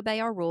have to obey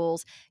our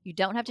rules. You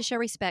don't have to show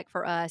respect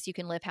for us. You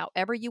can live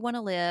however you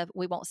wanna live.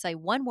 We won't say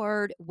one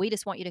word. We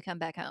just want you to come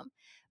back home."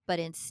 But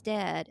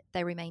instead,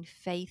 they remained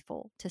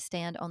faithful to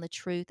stand on the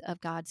truth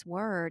of God's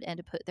word and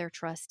to put their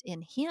trust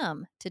in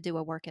Him to do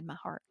a work in my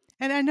heart.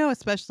 And I know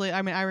especially,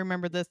 I mean, I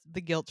remember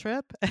the guilt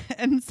trip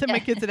and so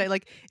my kids today,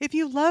 like, if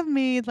you love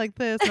me like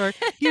this, or,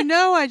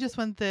 I just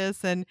want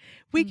this. And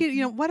we could,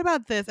 Mhm, what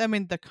about this? I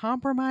mean, the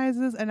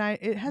compromises, and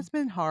it mm, has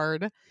been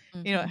hard,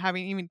 mhm.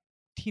 having even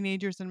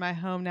teenagers in my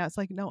home now. It's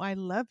like, no, I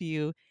love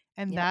you.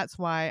 And Yep. that's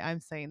why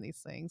I'm saying these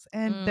things.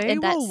 And they And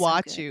will that's so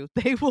watch good. you.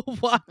 They will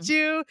watch Mhm,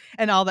 you,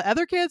 and all the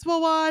other kids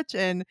will watch.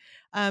 And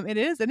and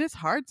it's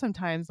hard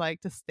sometimes,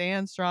 like, to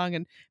stand strong.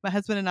 And my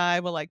husband and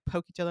I will like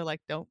poke each other,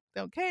 like, don't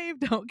cave,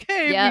 don't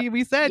cave. yep,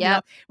 We said,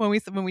 yep, when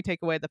we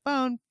take away the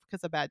phone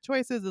because of bad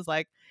choices, is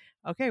like,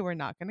 okay, we're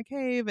not going to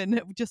cave.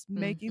 And just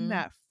making mhm,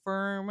 that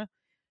firm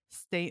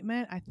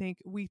statement, I think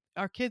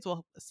our kids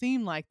will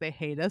seem like they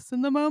hate us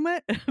in the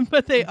moment,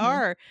 but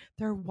mhm.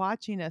 they're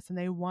watching us, and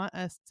they want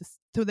us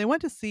so they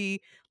want to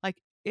see,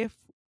 like, if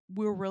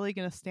we're really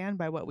going to stand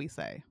by what we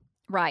say.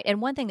 Right,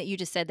 and one thing that you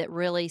just said that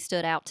really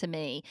stood out to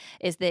me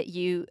is that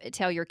you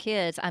tell your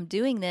kids, "I'm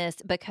doing this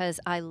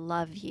because I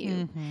love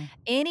you." Hmm.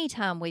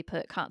 Anytime we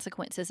put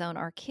consequences on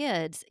our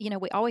kids,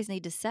 we always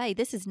need to say,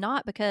 this is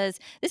not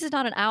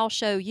an "I'll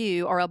show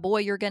you" or a "boy,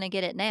 you're gonna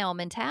get it now"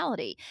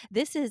 mentality.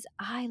 This is,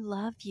 "I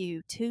love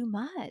you too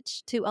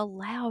much to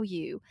allow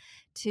you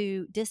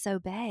to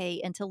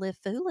disobey and to live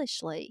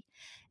foolishly."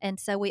 And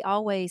so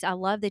I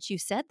love that you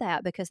said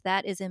that because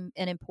that is an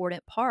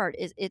important part.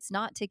 It's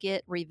not to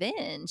get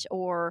revenge,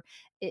 or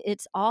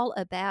it's all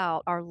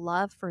about our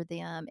love for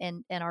them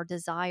and our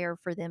desire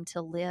for them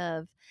to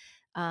live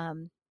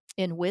um,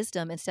 in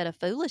wisdom instead of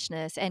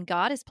foolishness. And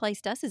God has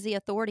placed us as the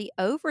authority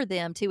over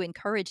them to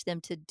encourage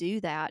them to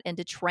do that and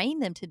to train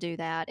them to do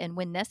that. And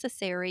when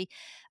necessary,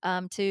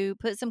 to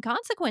put some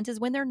consequences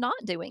when they're not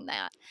doing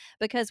that.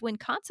 Because when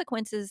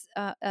consequences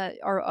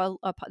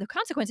the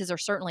consequences are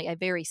certainly a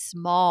very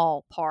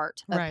small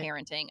part of Right.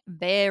 parenting,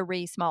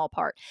 very small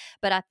part.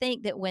 But I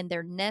think that when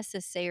they're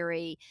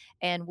necessary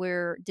and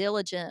we're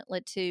diligent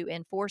to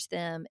enforce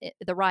them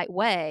the right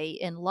way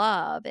in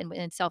love and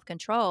in self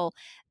control,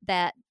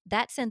 that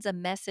sends a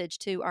message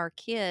to our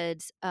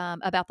kids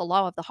about the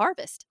law of the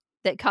harvest,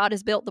 that God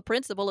has built the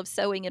principle of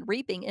sowing and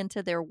reaping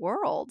into their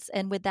worlds.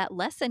 And with that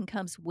lesson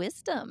comes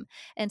wisdom.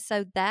 And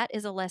so that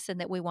is a lesson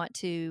that we want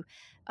to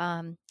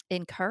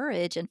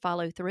encourage and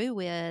follow through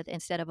with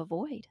instead of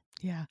avoid.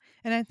 Yeah.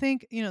 And I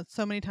think,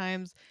 so many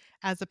times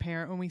as a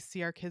parent, when we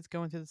see our kids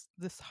going through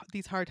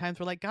these hard times,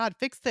 we're like, God,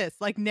 fix this,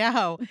 like,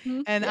 now.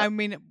 And I Yep.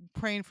 mean,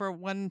 praying for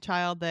one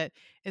child that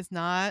is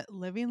not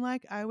living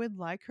like I would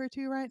like her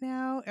to right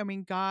now. I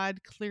mean,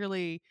 God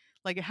clearly,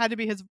 like, it had to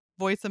be his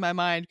voice in my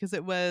mind, because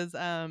it was,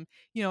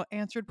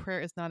 answered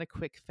prayer is not a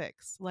quick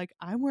fix. Like,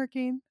 I'm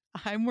working.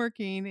 I'm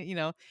working,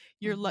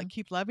 you're Hmm.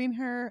 keep loving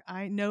her.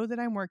 I know that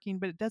I'm working,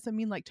 but it doesn't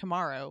mean like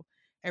tomorrow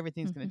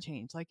everything's going Hmm. to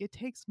change. Like, it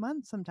takes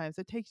months sometimes,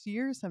 it takes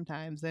years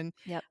sometimes. And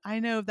Yep. I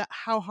know that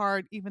how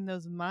hard even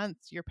those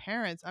months, your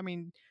parents, I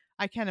mean,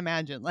 I can't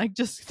imagine, like,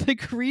 just the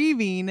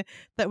grieving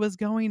that was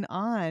going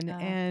on.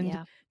 Oh, And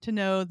yeah. to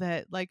know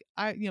that, like,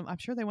 I'm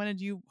sure they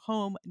wanted you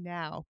home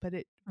now, but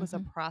it was a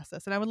Hmm.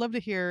 process. And I would love to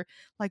hear,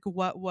 like,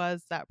 what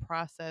was that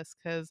process,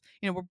 because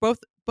we're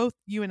both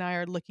you and I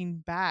are looking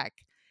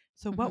back.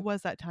 So Hmm. what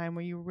was that time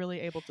where you were really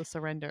able to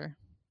surrender?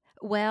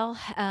 Well,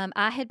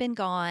 I had been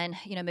gone,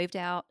 moved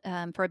out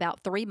for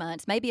about 3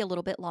 months, maybe a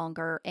little bit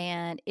longer.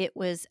 And it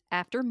was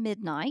after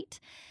midnight.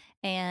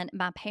 And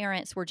my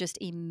parents were just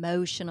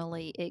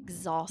emotionally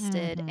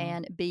exhausted Hmm.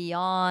 and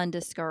beyond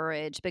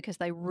discouraged because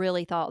they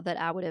really thought that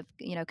I would have,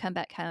 come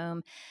back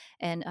home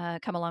and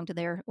come along to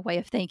their way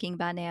of thinking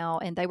by now.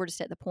 And they were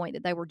just at the point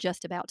that they were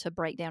just about to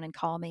break down and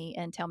call me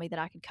and tell me that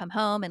I could come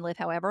home and live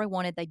however I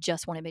wanted. They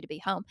just wanted me to be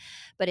home.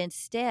 But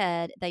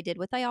instead, they did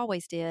what they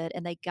always did,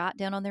 and they got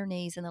down on their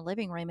knees in the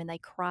living room and they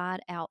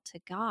cried out to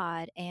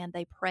God, and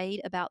they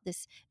prayed about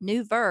this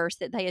new verse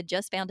that they had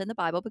just found in the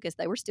Bible because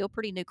they were still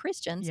pretty new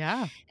Christians.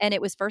 Yeah. And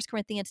it was 1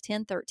 Corinthians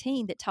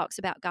 10:13 that talks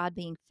about God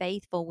being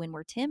faithful when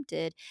we're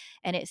tempted.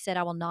 And it said,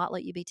 I will not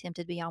let you be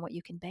tempted beyond what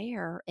you can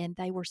bear. And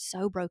they were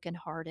so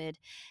brokenhearted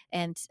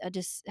and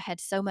just had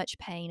so much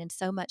pain and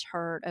so much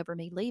hurt over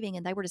me leaving.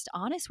 And they were just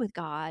honest with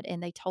God.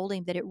 And they told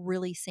him that it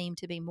really seemed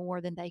to be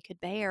more than they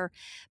could bear.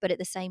 But at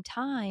the same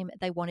time,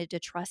 they wanted to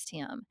trust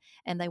him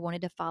and they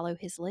wanted to follow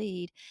his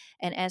lead.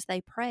 And as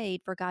they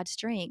prayed for God's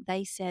strength,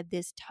 they said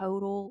this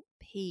total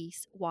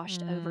peace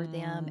washed over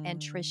them. And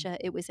Mm. Trisha,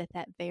 it was at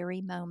that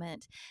very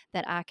moment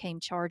that I came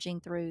charging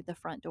through the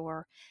front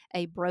door,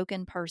 a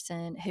broken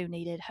person who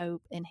needed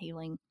hope and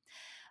healing,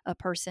 a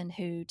person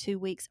who 2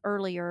 weeks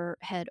earlier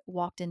had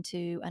walked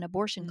into an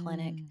abortion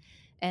clinic Mm.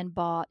 and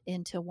bought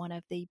into one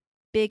of the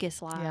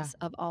biggest Yeah. lies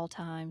of all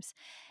times.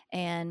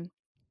 And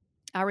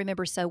I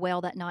remember so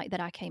well that night that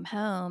I came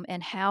home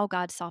and how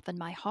God softened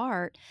my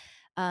heart.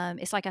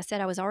 It's like I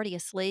said, I was already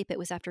asleep. It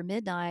was after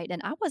midnight,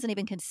 and I wasn't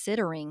even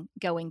considering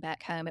going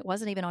back home. It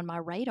wasn't even on my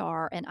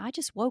radar. And I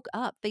just woke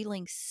up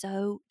feeling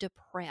so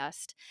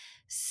depressed,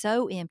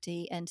 so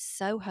empty, and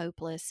so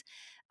hopeless.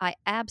 I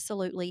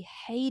absolutely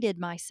hated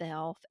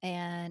myself,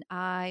 and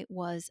I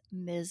was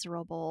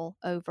miserable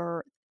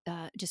over.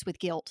 Just with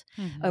guilt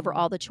over Mm-hmm.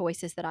 all the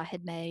choices that I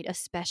had made,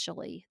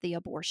 especially the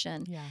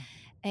abortion. Yeah.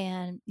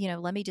 And,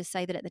 let me just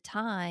say that at the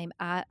time,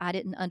 I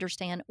didn't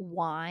understand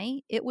why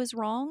it was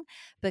wrong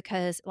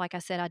because, like I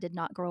said, I did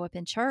not grow up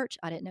in church.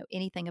 I didn't know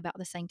anything about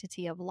the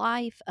sanctity of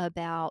life,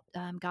 about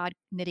God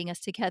knitting us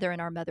together in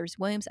our mother's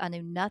wombs. I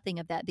knew nothing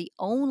of that. The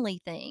only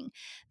thing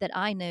that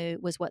I knew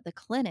was what the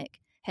clinic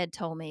had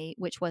told me,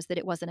 which was that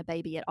it wasn't a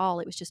baby at all,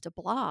 it was just a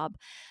blob.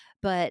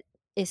 But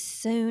as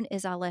soon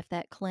as I left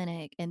that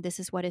clinic, and this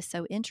is what is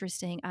so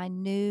interesting, I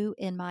knew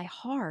in my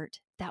heart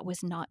that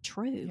was not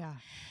true. Yeah.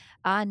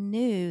 I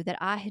knew that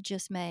I had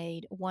just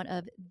made one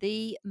of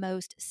the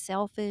most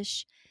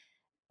selfish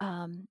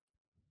um,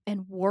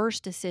 and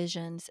worst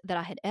decisions that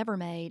I had ever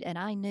made. And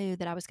I knew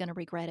that I was going to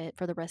regret it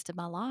for the rest of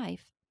my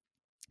life.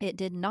 It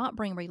did not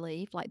bring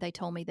relief like they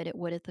told me that it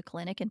would at the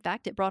clinic. In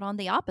fact, it brought on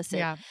the opposite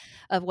Yeah.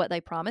 of what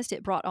they promised.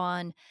 It brought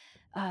on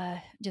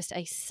just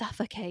a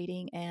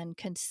suffocating and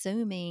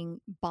consuming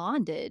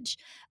bondage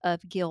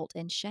of guilt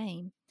and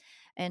shame.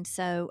 And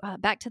so,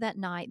 back to that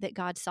night that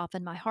God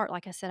softened my heart,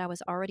 like I said, I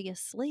was already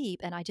asleep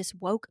and I just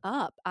woke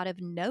up out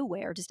of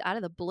nowhere, just out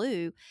of the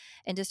blue,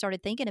 and just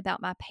started thinking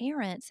about my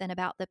parents and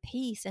about the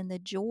peace and the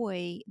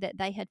joy that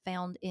they had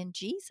found in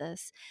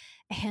Jesus.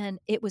 And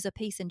it was a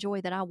peace and joy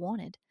that I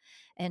wanted.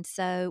 And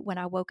so, when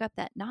I woke up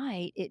that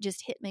night, it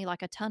just hit me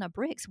like a ton of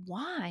bricks.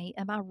 Why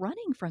am I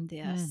running from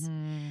this?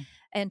 Mm-hmm.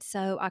 And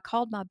so I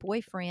called my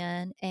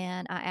boyfriend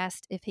and I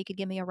asked if he could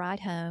give me a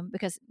ride home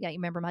because, yeah, you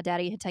remember my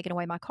daddy had taken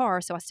away my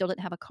car. So I still didn't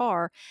have a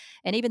car.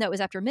 And even though it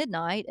was after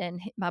midnight and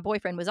my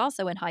boyfriend was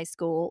also in high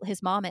school,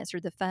 his mom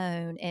answered the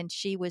phone and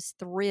she was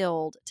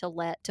thrilled to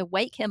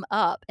wake him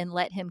up and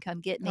let him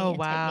come get me Oh,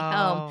 and take me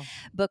home wow.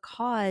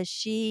 because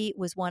she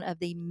was one of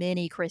the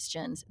many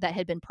Christians that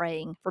had been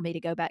praying for me to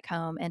go back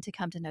home and to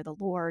come to know the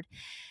Lord.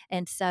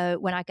 And so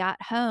when I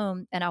got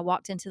home and I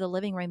walked into the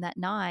living room that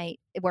night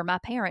where my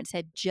parents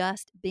had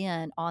just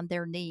been on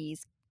their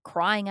knees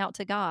crying out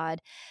to God,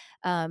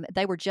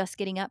 they were just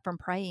getting up from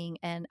praying.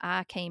 And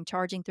I came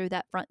charging through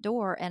that front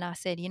door and I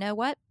said, you know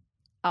what?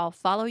 I'll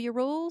follow your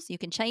rules. You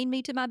can chain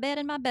me to my bed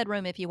in my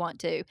bedroom if you want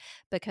to,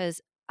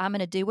 because I'm going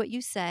to do what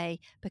you say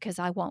because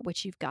I want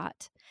what you've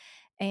got.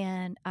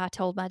 And I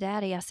told my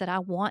daddy, I said, I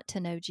want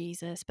to know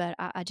Jesus, but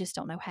I just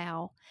don't know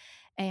how.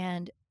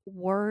 And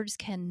words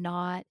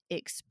cannot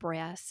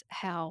express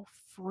how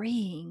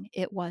freeing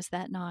it was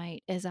that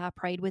night as I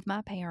prayed with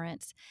my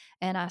parents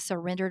and I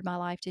surrendered my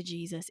life to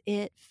Jesus.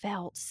 It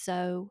felt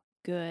so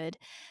good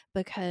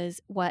because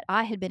what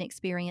I had been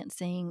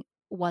experiencing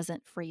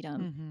wasn't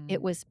freedom, it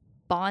Mm-hmm. was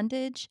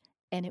bondage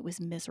and it was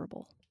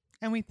miserable.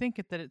 And we think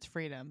that it's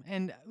freedom.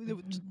 And Hmm.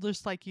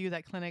 just like you,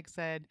 that clinic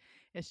said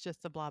it's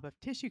just a blob of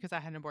tissue because I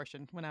had an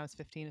abortion when I was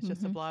 15. It's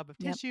just a Hmm. blob of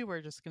Yep. tissue.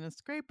 We're just going to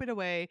scrape it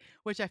away,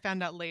 which I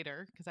found out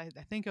later because I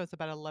think it was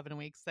about 11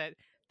 weeks that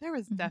there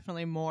was Hmm.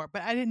 definitely more,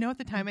 but I didn't know at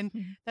the time. And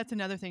Hmm. that's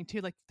another thing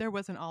too. Like there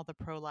wasn't all the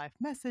pro life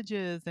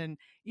messages. And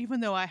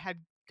even though I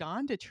had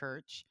gone to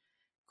church,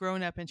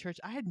 grown up in church,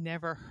 I had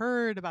never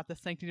heard about the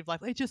sanctity of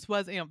life. It just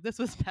was, this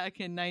was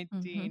back in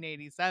Hmm.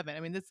 1987. I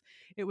mean,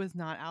 it was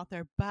not out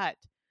there, but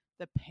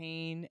the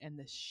pain and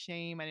the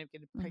shame. I ended up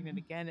getting pregnant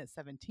Hmm. again at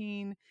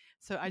 17.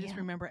 So I just Yeah.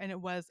 remember, and it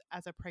was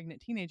as a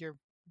pregnant teenager,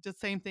 the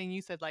same thing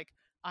you said, like,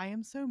 I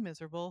am so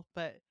miserable,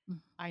 but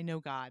I know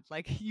God.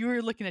 Like you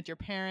were looking at your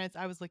parents,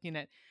 I was looking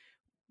at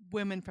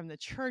women from the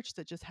church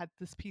that just had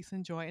this peace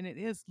and joy. And it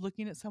is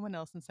looking at someone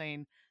else and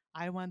saying,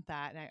 I want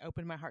that. And I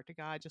open my heart to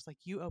God, just like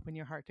you open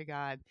your heart to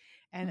God.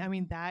 And I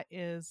mean, Hmm. that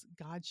is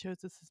God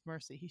shows us his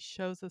mercy. He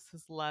shows us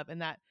his love.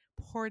 And that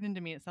poured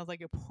into me. It sounds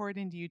like it poured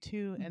into you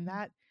too. And Hmm.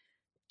 that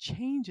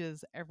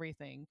changes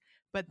everything.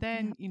 But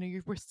Yeah.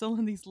 then, we're still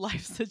in these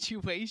life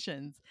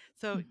situations.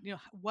 So, Mm.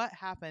 what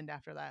happened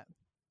after that?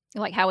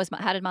 Like, how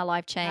did my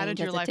life How did change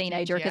your as a life change?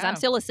 teenager? Because I'm Yeah.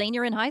 still a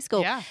senior in high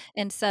school. Yeah.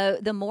 And so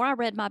the more I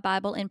read my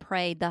Bible and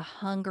prayed, the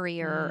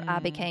hungrier I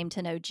Mm. became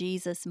to know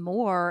Jesus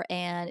more.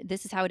 And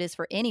this is how it is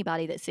for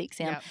anybody that seeks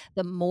him. Yep.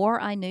 The more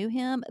I knew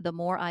him, the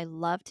more I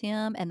loved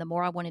him, and the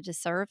more I wanted to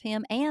serve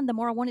him, and the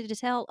more I wanted to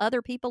tell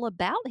other people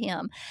about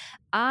him.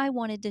 I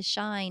wanted to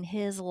shine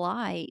his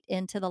light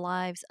into the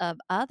lives of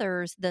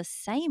others the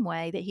same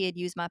way that he had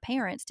used my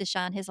parents to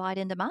shine his light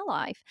into my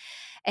life.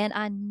 And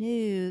I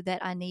knew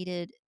that I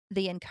needed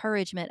the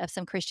encouragement of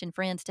some Christian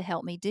friends to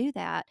help me do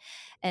that.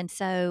 And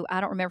so I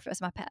don't remember if it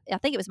was I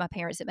think it was my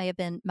parents. It may have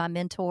been my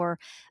mentor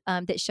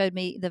that showed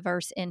me the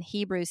verse in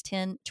Hebrews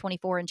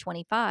 10:24 and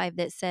 25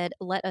 that said,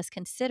 "Let us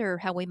consider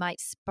how we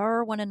might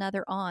spur one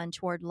another on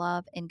toward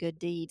love and good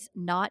deeds,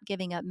 not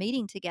giving up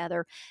meeting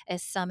together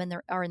as some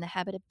are in the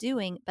habit of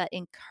doing, but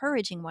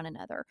encouraging one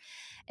another."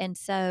 And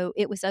so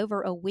it was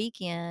over a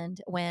weekend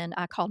when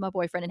I called my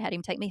boyfriend and had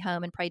him take me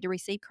home and prayed to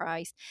receive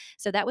Christ.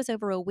 So that was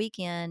over a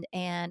weekend.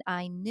 And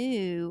I knew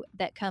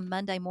that come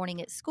Monday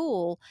morning at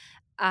school,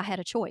 I had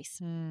a choice.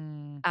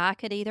 Mm. I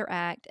could either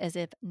act as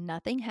if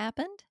nothing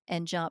happened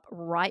and jump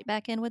right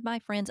back in with my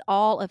friends,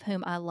 all of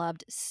whom I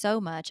loved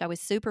so much. I was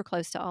super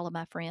close to all of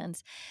my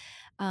friends.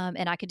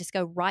 And I could just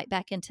go right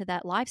back into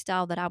that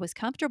lifestyle that I was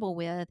comfortable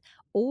with,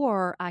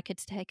 or I could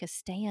take a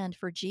stand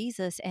for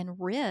Jesus and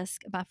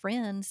risk my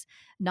friends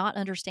not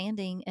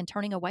understanding and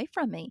turning away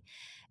from me.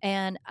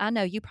 And I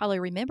know you probably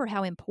remember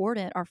how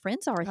important our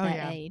friends are at Oh that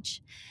yeah.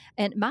 age.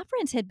 And my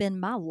friends had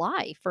been my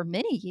life for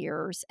many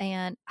years,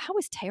 and I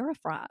was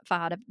terrified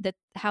of that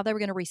how they were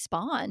going to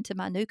respond to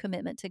my new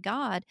commitment to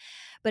God.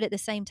 But at the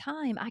same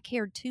time, I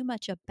cared too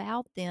much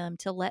about them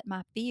to let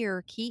my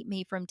fear keep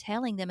me from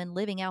telling them and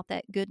living out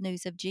that good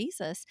news of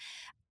Jesus.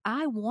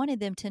 I wanted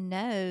them to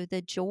know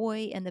the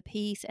joy and the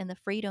peace and the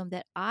freedom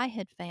that I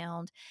had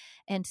found.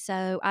 And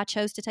so I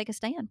chose to take a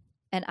stand.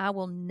 And I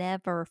will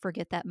never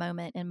forget that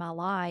moment in my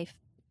life.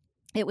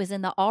 It was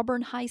in the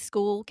Auburn High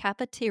School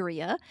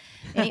cafeteria.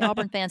 Any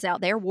Auburn fans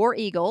out there? War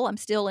Eagle. I'm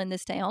still in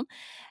this town.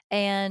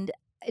 And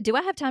do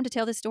I have time to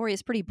tell this story?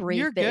 It's pretty brief,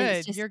 You're but it's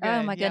good. just, You're oh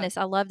good. my Yeah. goodness,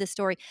 I love this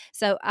story.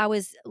 So I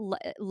was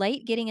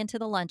late getting into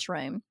the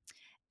lunchroom,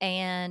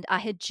 and I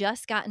had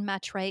just gotten my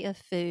tray of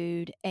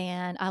food,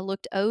 and I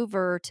looked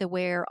over to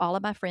where all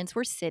of my friends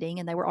were sitting,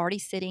 and they were already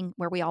sitting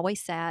where we always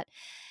sat.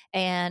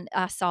 And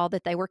I saw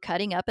that they were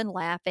cutting up and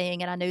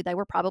laughing, and I knew they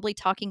were probably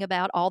talking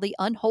about all the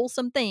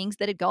unwholesome things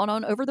that had gone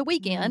on over the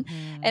weekend,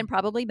 Mm-hmm. and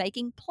probably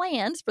making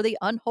plans for the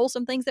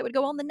unwholesome things that would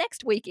go on the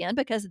next weekend,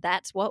 because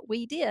that's what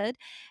we did.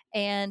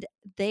 And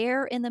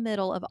there in the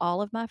middle of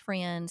all of my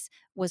friends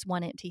was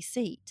one empty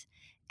seat.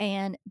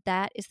 And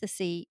that is the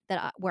seat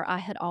where I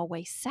had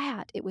always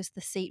sat. It was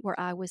the seat where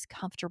I was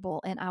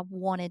comfortable, and I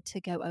wanted to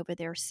go over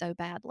there so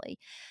badly.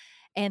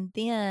 And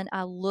then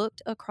I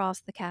looked across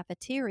the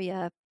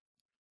cafeteria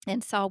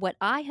and saw what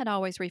I had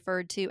always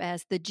referred to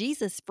as the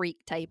Jesus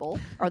freak table,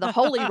 or the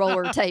holy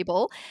roller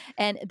table.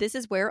 And this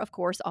is where, of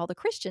course, all the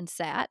Christians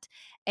sat.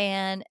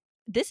 And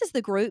this is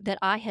the group that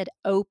I had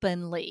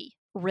openly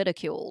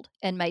ridiculed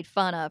and made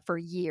fun of for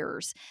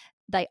years.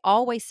 They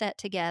always sat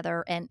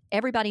together, and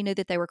everybody knew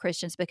that they were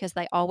Christians because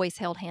they always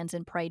held hands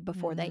and prayed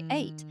before they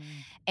ate. Mm.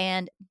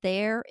 And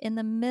there in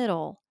the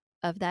middle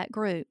of that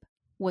group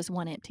was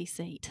one empty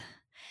seat.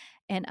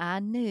 And I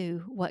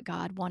knew what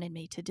God wanted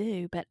me to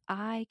do, but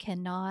I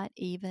cannot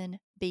even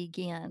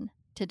begin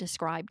to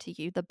describe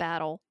to you the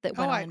battle that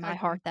Oh, went on I, in my I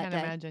heart I that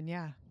can't day. imagine.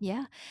 Yeah.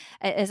 Yeah.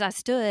 As I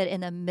stood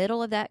in the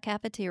middle of that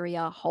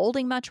cafeteria,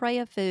 holding my tray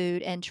of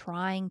food and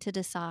trying to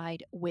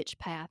decide which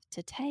path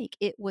to take,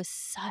 it was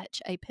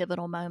such a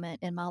pivotal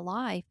moment in my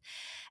life.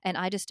 And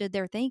I just stood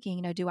there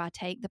thinking, do I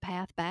take the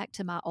path back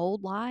to my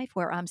old life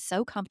where I'm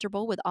so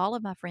comfortable with all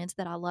of my friends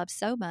that I love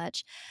so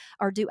much?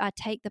 Or do I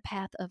take the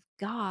path of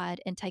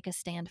God and take a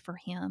stand for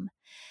Him?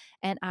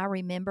 And I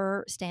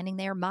remember standing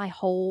there, my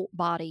whole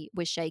body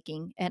was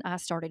shaking, and I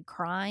started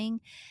crying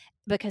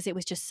because it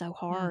was just so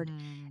hard.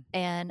 Mm-hmm.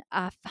 And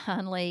I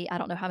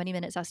don't know how many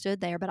minutes I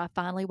stood there, but I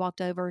finally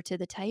walked over to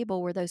the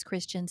table where those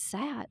Christians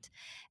sat,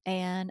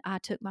 and I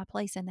took my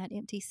place in that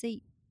empty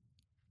seat.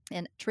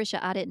 And Trisha,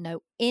 I didn't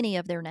know any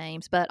of their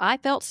names, but I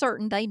felt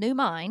certain they knew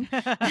mine.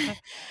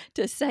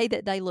 To say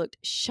that they looked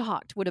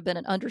shocked would have been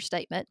an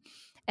understatement.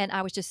 And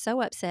I was just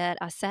so upset.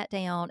 I sat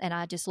down and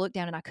I just looked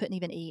down and I couldn't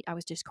even eat. I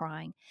was just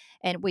crying.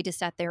 And we just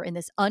sat there in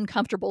this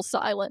uncomfortable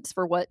silence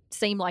for what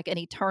seemed like an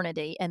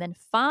eternity. And then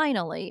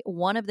finally,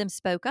 one of them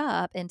spoke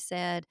up and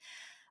said,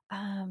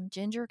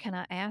 Ginger, can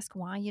I ask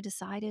why you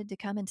decided to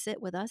come and sit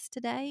with us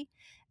today?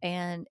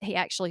 And he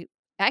actually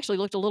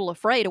looked a little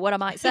afraid of what I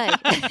might say.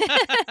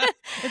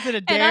 Is it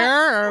a And I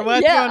dare or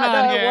what's yeah, going I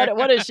on know. here?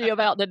 What is she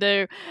about to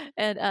do?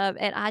 And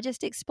I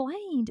just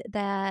explained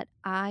that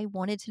I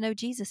wanted to know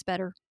Jesus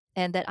better,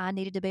 and that I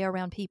needed to be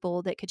around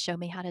people that could show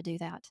me how to do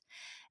that.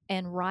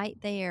 And right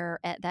there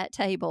at that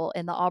table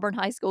in the Auburn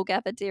High School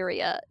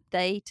cafeteria,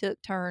 they took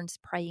turns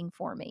praying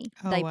for me.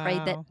 Oh, They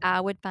prayed that wow.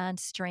 I would find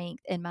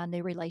strength in my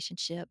new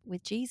relationship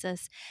with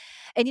Jesus.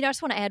 And, I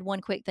just want to add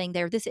one quick thing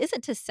there. This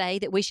isn't to say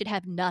that we should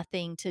have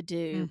nothing to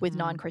do with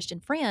non Mhm. Christian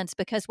friends,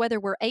 because whether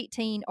we're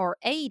 18 or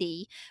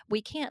 80,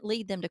 we can't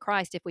lead them to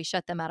Christ if we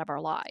shut them out of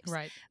our lives.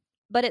 Right.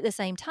 But at the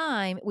same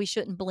time, we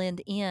shouldn't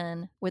blend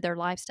in with their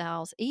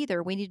lifestyles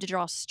either. We need to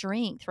draw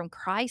strength from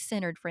Christ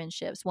centered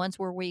friendships, ones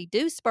where we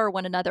do spur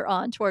one another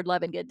on toward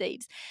love and good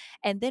deeds.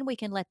 And then we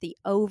can let the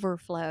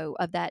overflow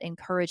of that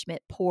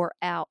encouragement pour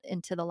out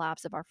into the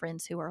lives of our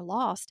friends who are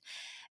lost.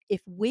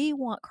 If we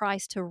want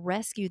Christ to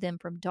rescue them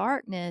from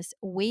darkness,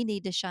 we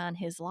need to shine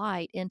his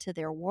light into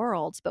their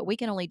worlds. But we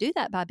can only do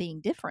that by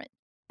being different,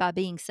 by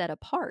being set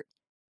apart,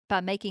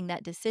 by making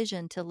that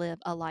decision to live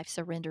a life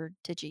surrendered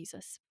to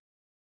Jesus.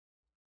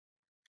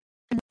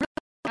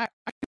 I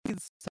think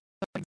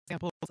some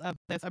examples of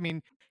this. I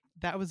mean,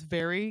 that was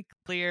very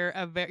clear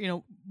of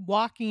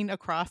walking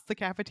across the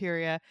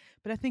cafeteria.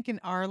 But I think in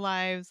our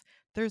lives,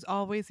 there's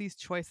always these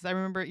choices. I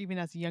remember even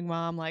as a young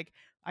mom, like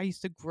I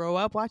used to grow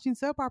up watching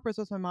soap operas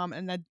with my mom,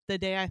 and the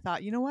day I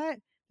thought, you know what?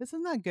 This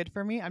is not good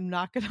for me. I'm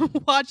not going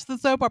to watch the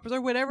soap operas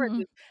or whatever it Mhm.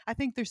 is. I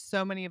think there's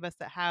so many of us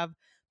that have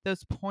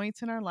those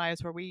points in our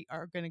lives where we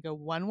are going to go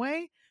one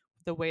way,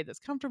 the way that's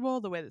comfortable,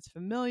 the way that's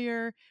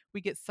familiar. We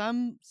get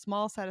some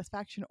small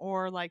satisfaction,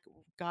 or like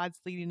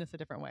God's leading us a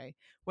different way,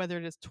 whether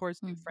it is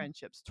towards new Mhm.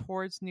 friendships,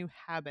 towards new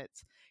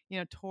habits,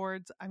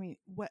 towards, I mean,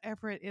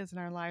 whatever it is in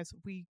our lives,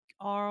 we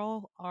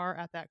all are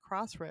at that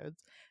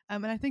crossroads.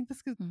 And I think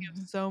this could give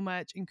Mhm. so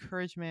much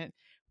encouragement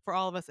for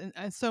all of us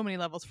in so many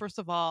levels. First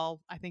of all,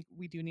 I think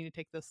we do need to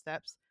take those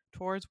steps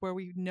towards where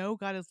we know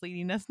God is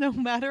leading us, no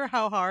matter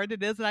how hard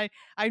it is. And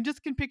I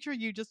just can picture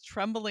you just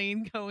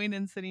trembling, going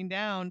and sitting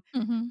down.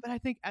 Mhm. But I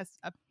think as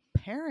a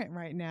parent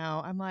right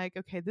now, I'm like,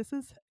 okay, this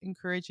is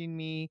encouraging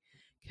me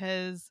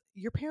because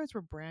your parents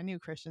were brand new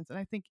Christians. And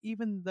I think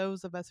even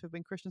those of us who've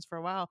been Christians for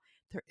a while,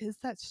 there is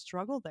that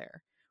struggle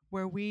there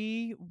where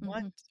we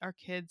want Mhm. our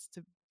kids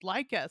to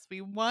like us.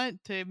 We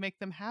want to make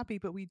them happy,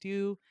 but we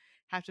do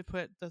have to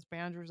put those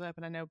boundaries up.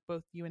 And I know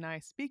both you and I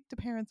speak to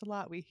parents a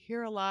lot. We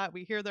hear a lot,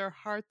 we hear their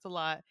hearts a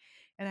lot.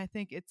 And I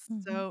think it's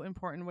Mhm. so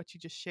important what you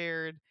just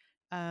shared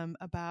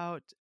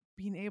about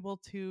being able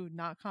to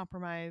not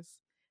compromise,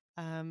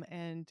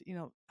 and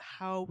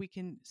how we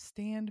can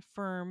stand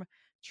firm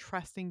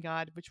trusting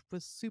God, which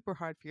was super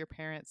hard for your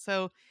parents.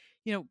 So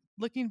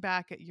looking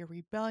back at your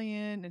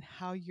rebellion and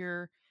how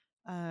your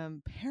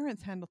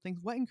parents handle things,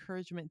 what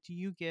encouragement do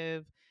you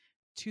give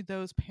to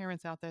those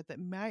parents out there that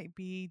might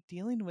be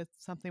dealing with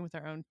something with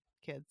their own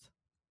kids?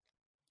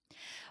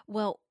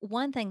 Well,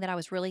 one thing that I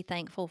was really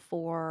thankful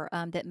for,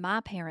 that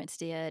my parents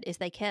did, is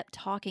they kept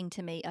talking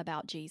to me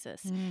about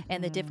Jesus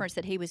and the Hmm. difference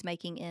that he was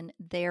making in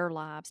their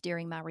lives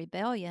during my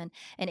rebellion.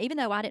 And even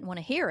though I didn't want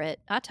to hear it,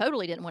 I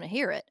totally didn't want to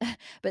hear it,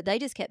 but they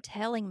just kept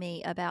telling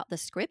me about the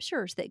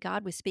scriptures that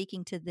God was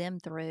speaking to them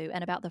through,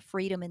 and about the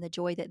freedom and the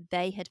joy that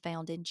they had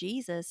found in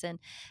Jesus, and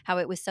how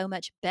it was so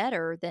much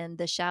better than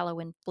the shallow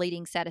and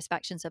fleeting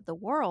satisfactions of the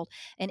world.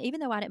 And even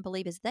though I didn't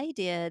believe as they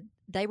did,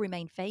 they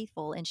remained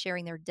faithful in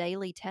sharing their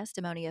daily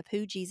testimony of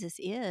who Jesus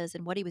is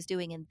and what he was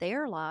doing in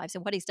their lives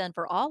and what he's done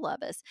for all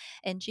of us.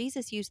 And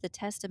Jesus used the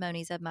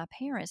testimonies of my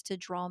parents to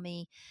draw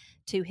me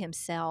to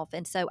himself.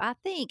 And so I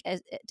think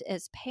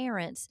as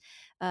parents,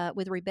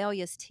 with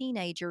rebellious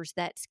teenagers,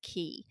 that's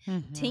key. Hmm.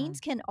 Teens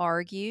can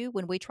argue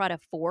when we try to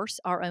force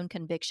our own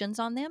convictions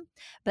on them,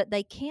 but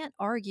they can't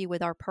argue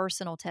with our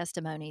personal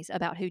testimonies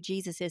about who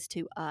Jesus is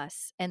to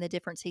us and the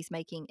difference he's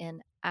making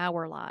in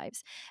our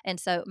lives. And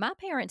so my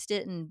parents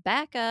didn't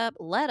back up,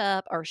 let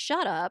up, or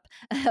shut up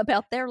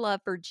about their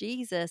love for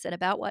Jesus and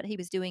about what he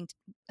was doing,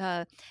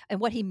 and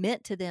what he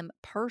meant to them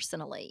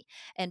personally.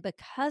 And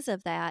because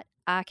of that,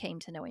 I came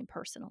to know him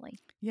personally.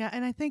 Yeah,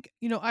 and I think,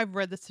 I've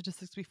read the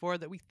statistics before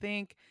that we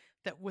think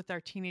that with our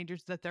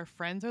teenagers that their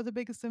friends are the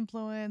biggest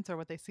influence or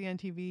what they see on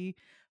TV,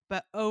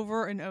 but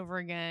over and over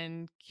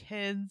again,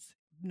 kids,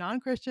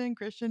 non-Christian,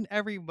 Christian,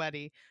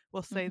 everybody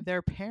will say Hmm.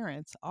 their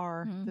parents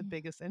are the Hmm.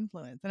 biggest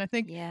influence. And I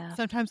think Yeah.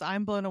 sometimes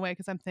I'm blown away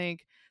because I'm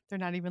think they're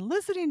not even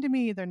listening to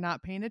me, they're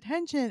not paying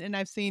attention. And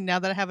I've seen now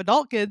that I have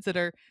adult kids that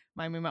are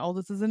my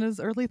oldest is in his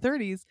early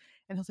 30s,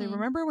 and he'll say, Mm.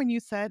 "Remember when you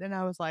said?" And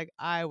I was like,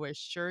 "I was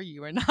sure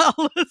you were not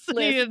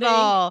listening at Listening.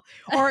 all."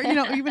 Or,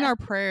 even our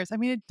prayers. I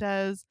mean, it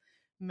does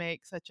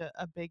make such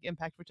a big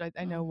impact, which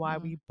I know why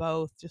Hmm. we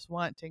both just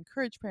want to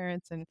encourage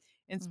parents and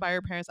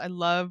inspire Hmm. parents. I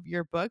love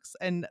your books,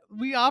 and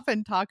we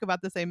often talk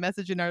about the same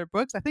message in our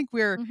books. I think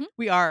Hmm.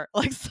 we are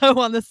like so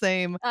on the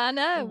same I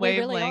know. We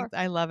really wavelength. are.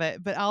 I love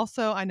it. But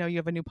also, I know you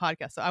have a new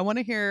podcast, so I want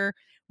to hear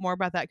more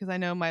about that because I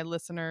know my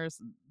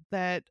listeners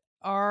that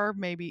are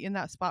maybe in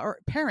that spot, or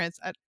parents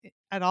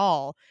at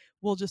all,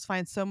 will just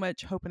find so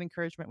much hope and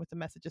encouragement with the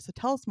messages. So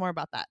tell us more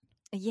about that.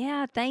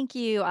 Yeah, thank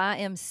you. I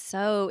am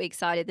so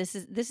excited. This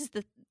is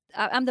the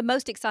I'm the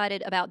most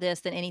excited about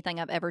this than anything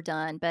I've ever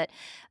done, but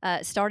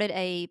started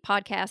a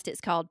podcast.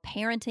 It's called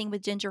Parenting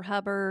with Ginger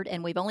Hubbard,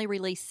 and we've only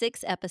released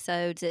 6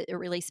 episodes. It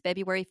released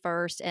February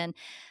 1st, and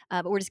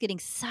but we're just getting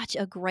such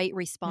a great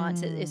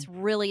response. It's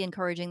really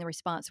encouraging, the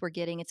response we're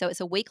getting. And so it's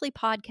a weekly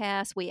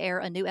podcast. We air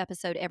a new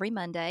episode every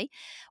Monday,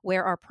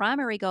 where our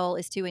primary goal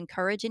is to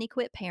encourage and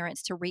equip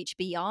parents to reach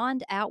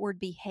beyond outward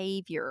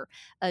behavior,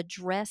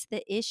 address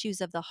the issues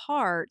of the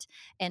heart,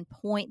 and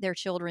point their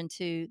children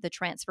to the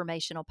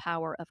transformational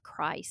power of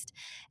Christ.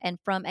 And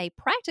from a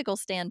practical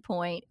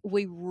standpoint,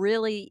 we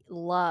really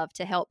love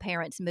to help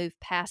parents move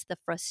past the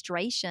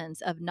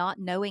frustrations of not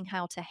knowing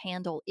how to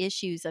handle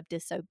issues of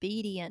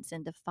disobedience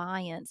and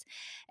defiance,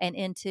 and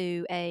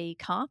into a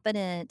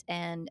confident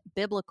and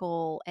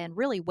biblical and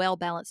really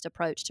well-balanced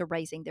approach to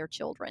raising their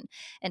children.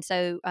 And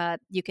so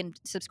you can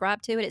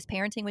subscribe to it. It's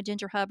Parenting with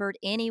Ginger Hubbard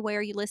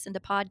anywhere you listen to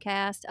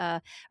podcasts,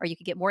 or you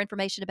can get more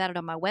information about it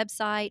on my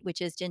website,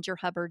 which is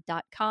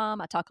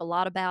gingerhubbard.com. I talk a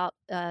lot about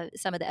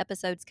some of the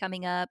episodes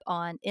coming up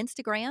on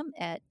Instagram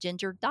at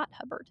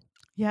ginger.hubbard.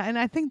 Yeah, and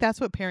I think that's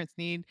what parents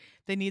need.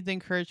 They need the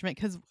encouragement,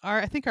 because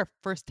I think our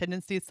first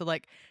tendency is to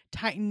like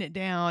tighten it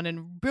down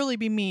and really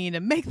be mean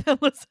and make them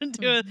listen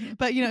to it.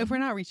 But if we're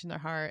not reaching their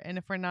heart, and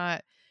if we're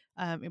not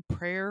in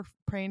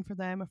praying for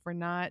them, if we're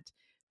not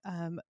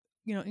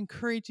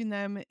encouraging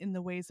them in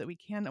the ways that we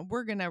can,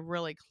 we're going to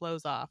really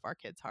close off our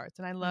kids' hearts.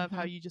 And I love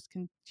how you just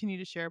continue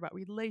to share about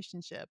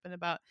relationship and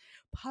about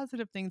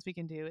positive things we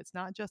can do. It's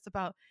not just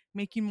about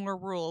making more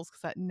rules,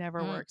 because that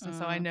never works. And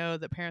so I know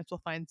that parents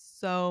will find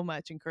so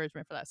much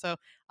encouragement for that. So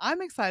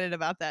I'm excited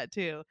about that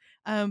too.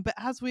 But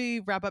as we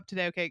wrap up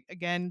today, okay,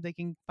 again, they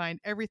can find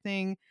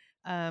everything,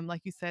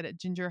 like you said, at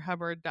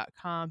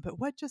gingerhubbard.com. But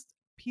what just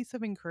piece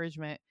of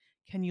encouragement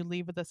can you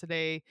leave with us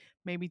today?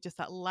 Maybe just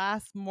that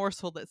last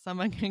morsel that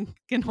someone can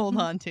hold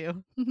on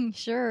to.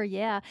 Sure,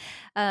 yeah.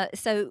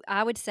 So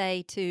I would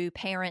say to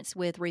parents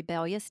with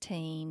rebellious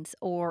teens,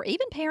 or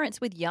even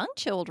parents with young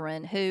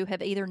children who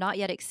have either not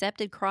yet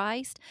accepted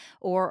Christ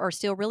or are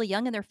still really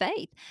young in their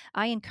faith,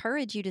 I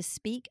encourage you to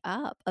speak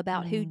up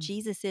about who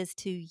Jesus is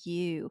to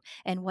you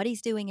and what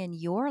he's doing in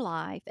your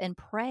life, and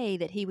pray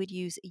that he would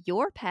use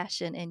your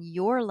passion and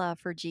your love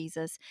for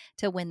Jesus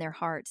to win their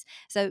hearts.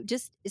 So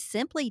just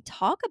simply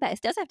talk about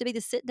it. It doesn't have to be the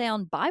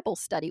sit-down Bible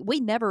study. We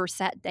never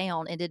sat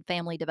down and did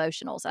family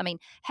devotionals. I mean,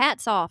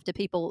 hats off to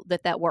people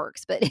that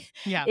works, but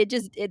Yeah.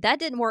 that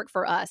didn't work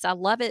for us. I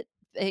love it,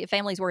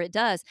 families where it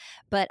does,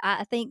 but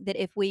I think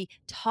that if we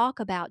talk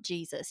about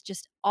Jesus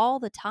just all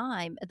the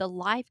time, the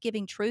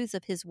life-giving truths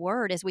of his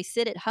word, as we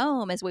sit at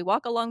home, as we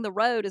walk along the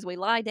road, as we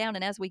lie down,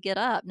 and as we get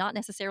up, not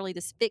necessarily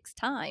this fixed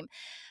time,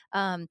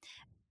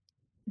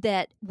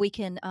 that we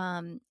can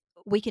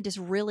just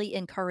really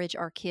encourage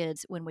our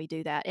kids when we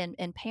do that.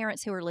 And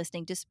parents who are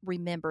listening, just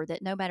remember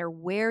that no matter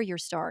where you're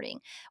starting,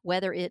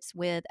 whether it's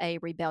with a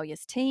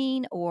rebellious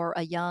teen or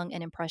a young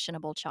and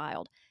impressionable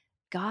child,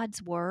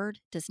 God's word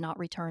does not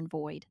return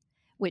void,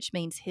 which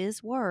means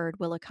his word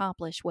will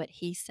accomplish what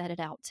he set it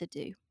out to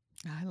do.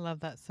 I love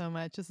that so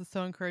much. This is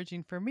so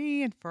encouraging for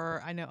me and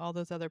for, I know, all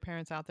those other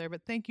parents out there.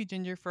 But thank you,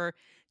 Ginger, for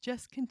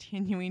just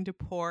continuing to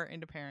pour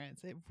into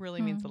parents. It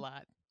really means a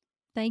lot.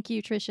 Thank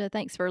you, Tricia.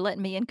 Thanks for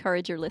letting me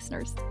encourage your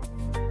listeners.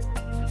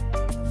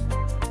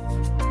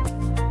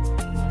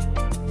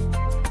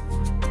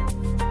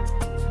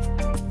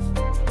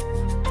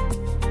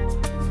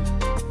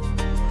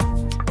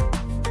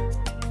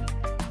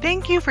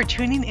 Thank you for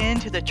tuning in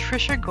to the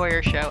Tricia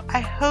Goyer Show. I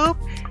hope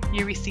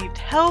you received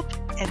help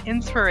and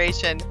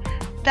inspiration.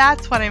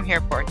 That's what I'm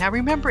here for. Now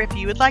remember, if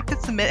you would like to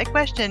submit a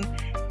question,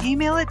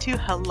 email it to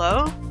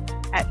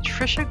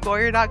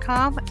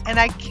hello@triciagoyer.com, and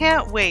I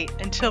can't wait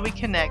until we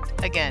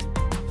connect again.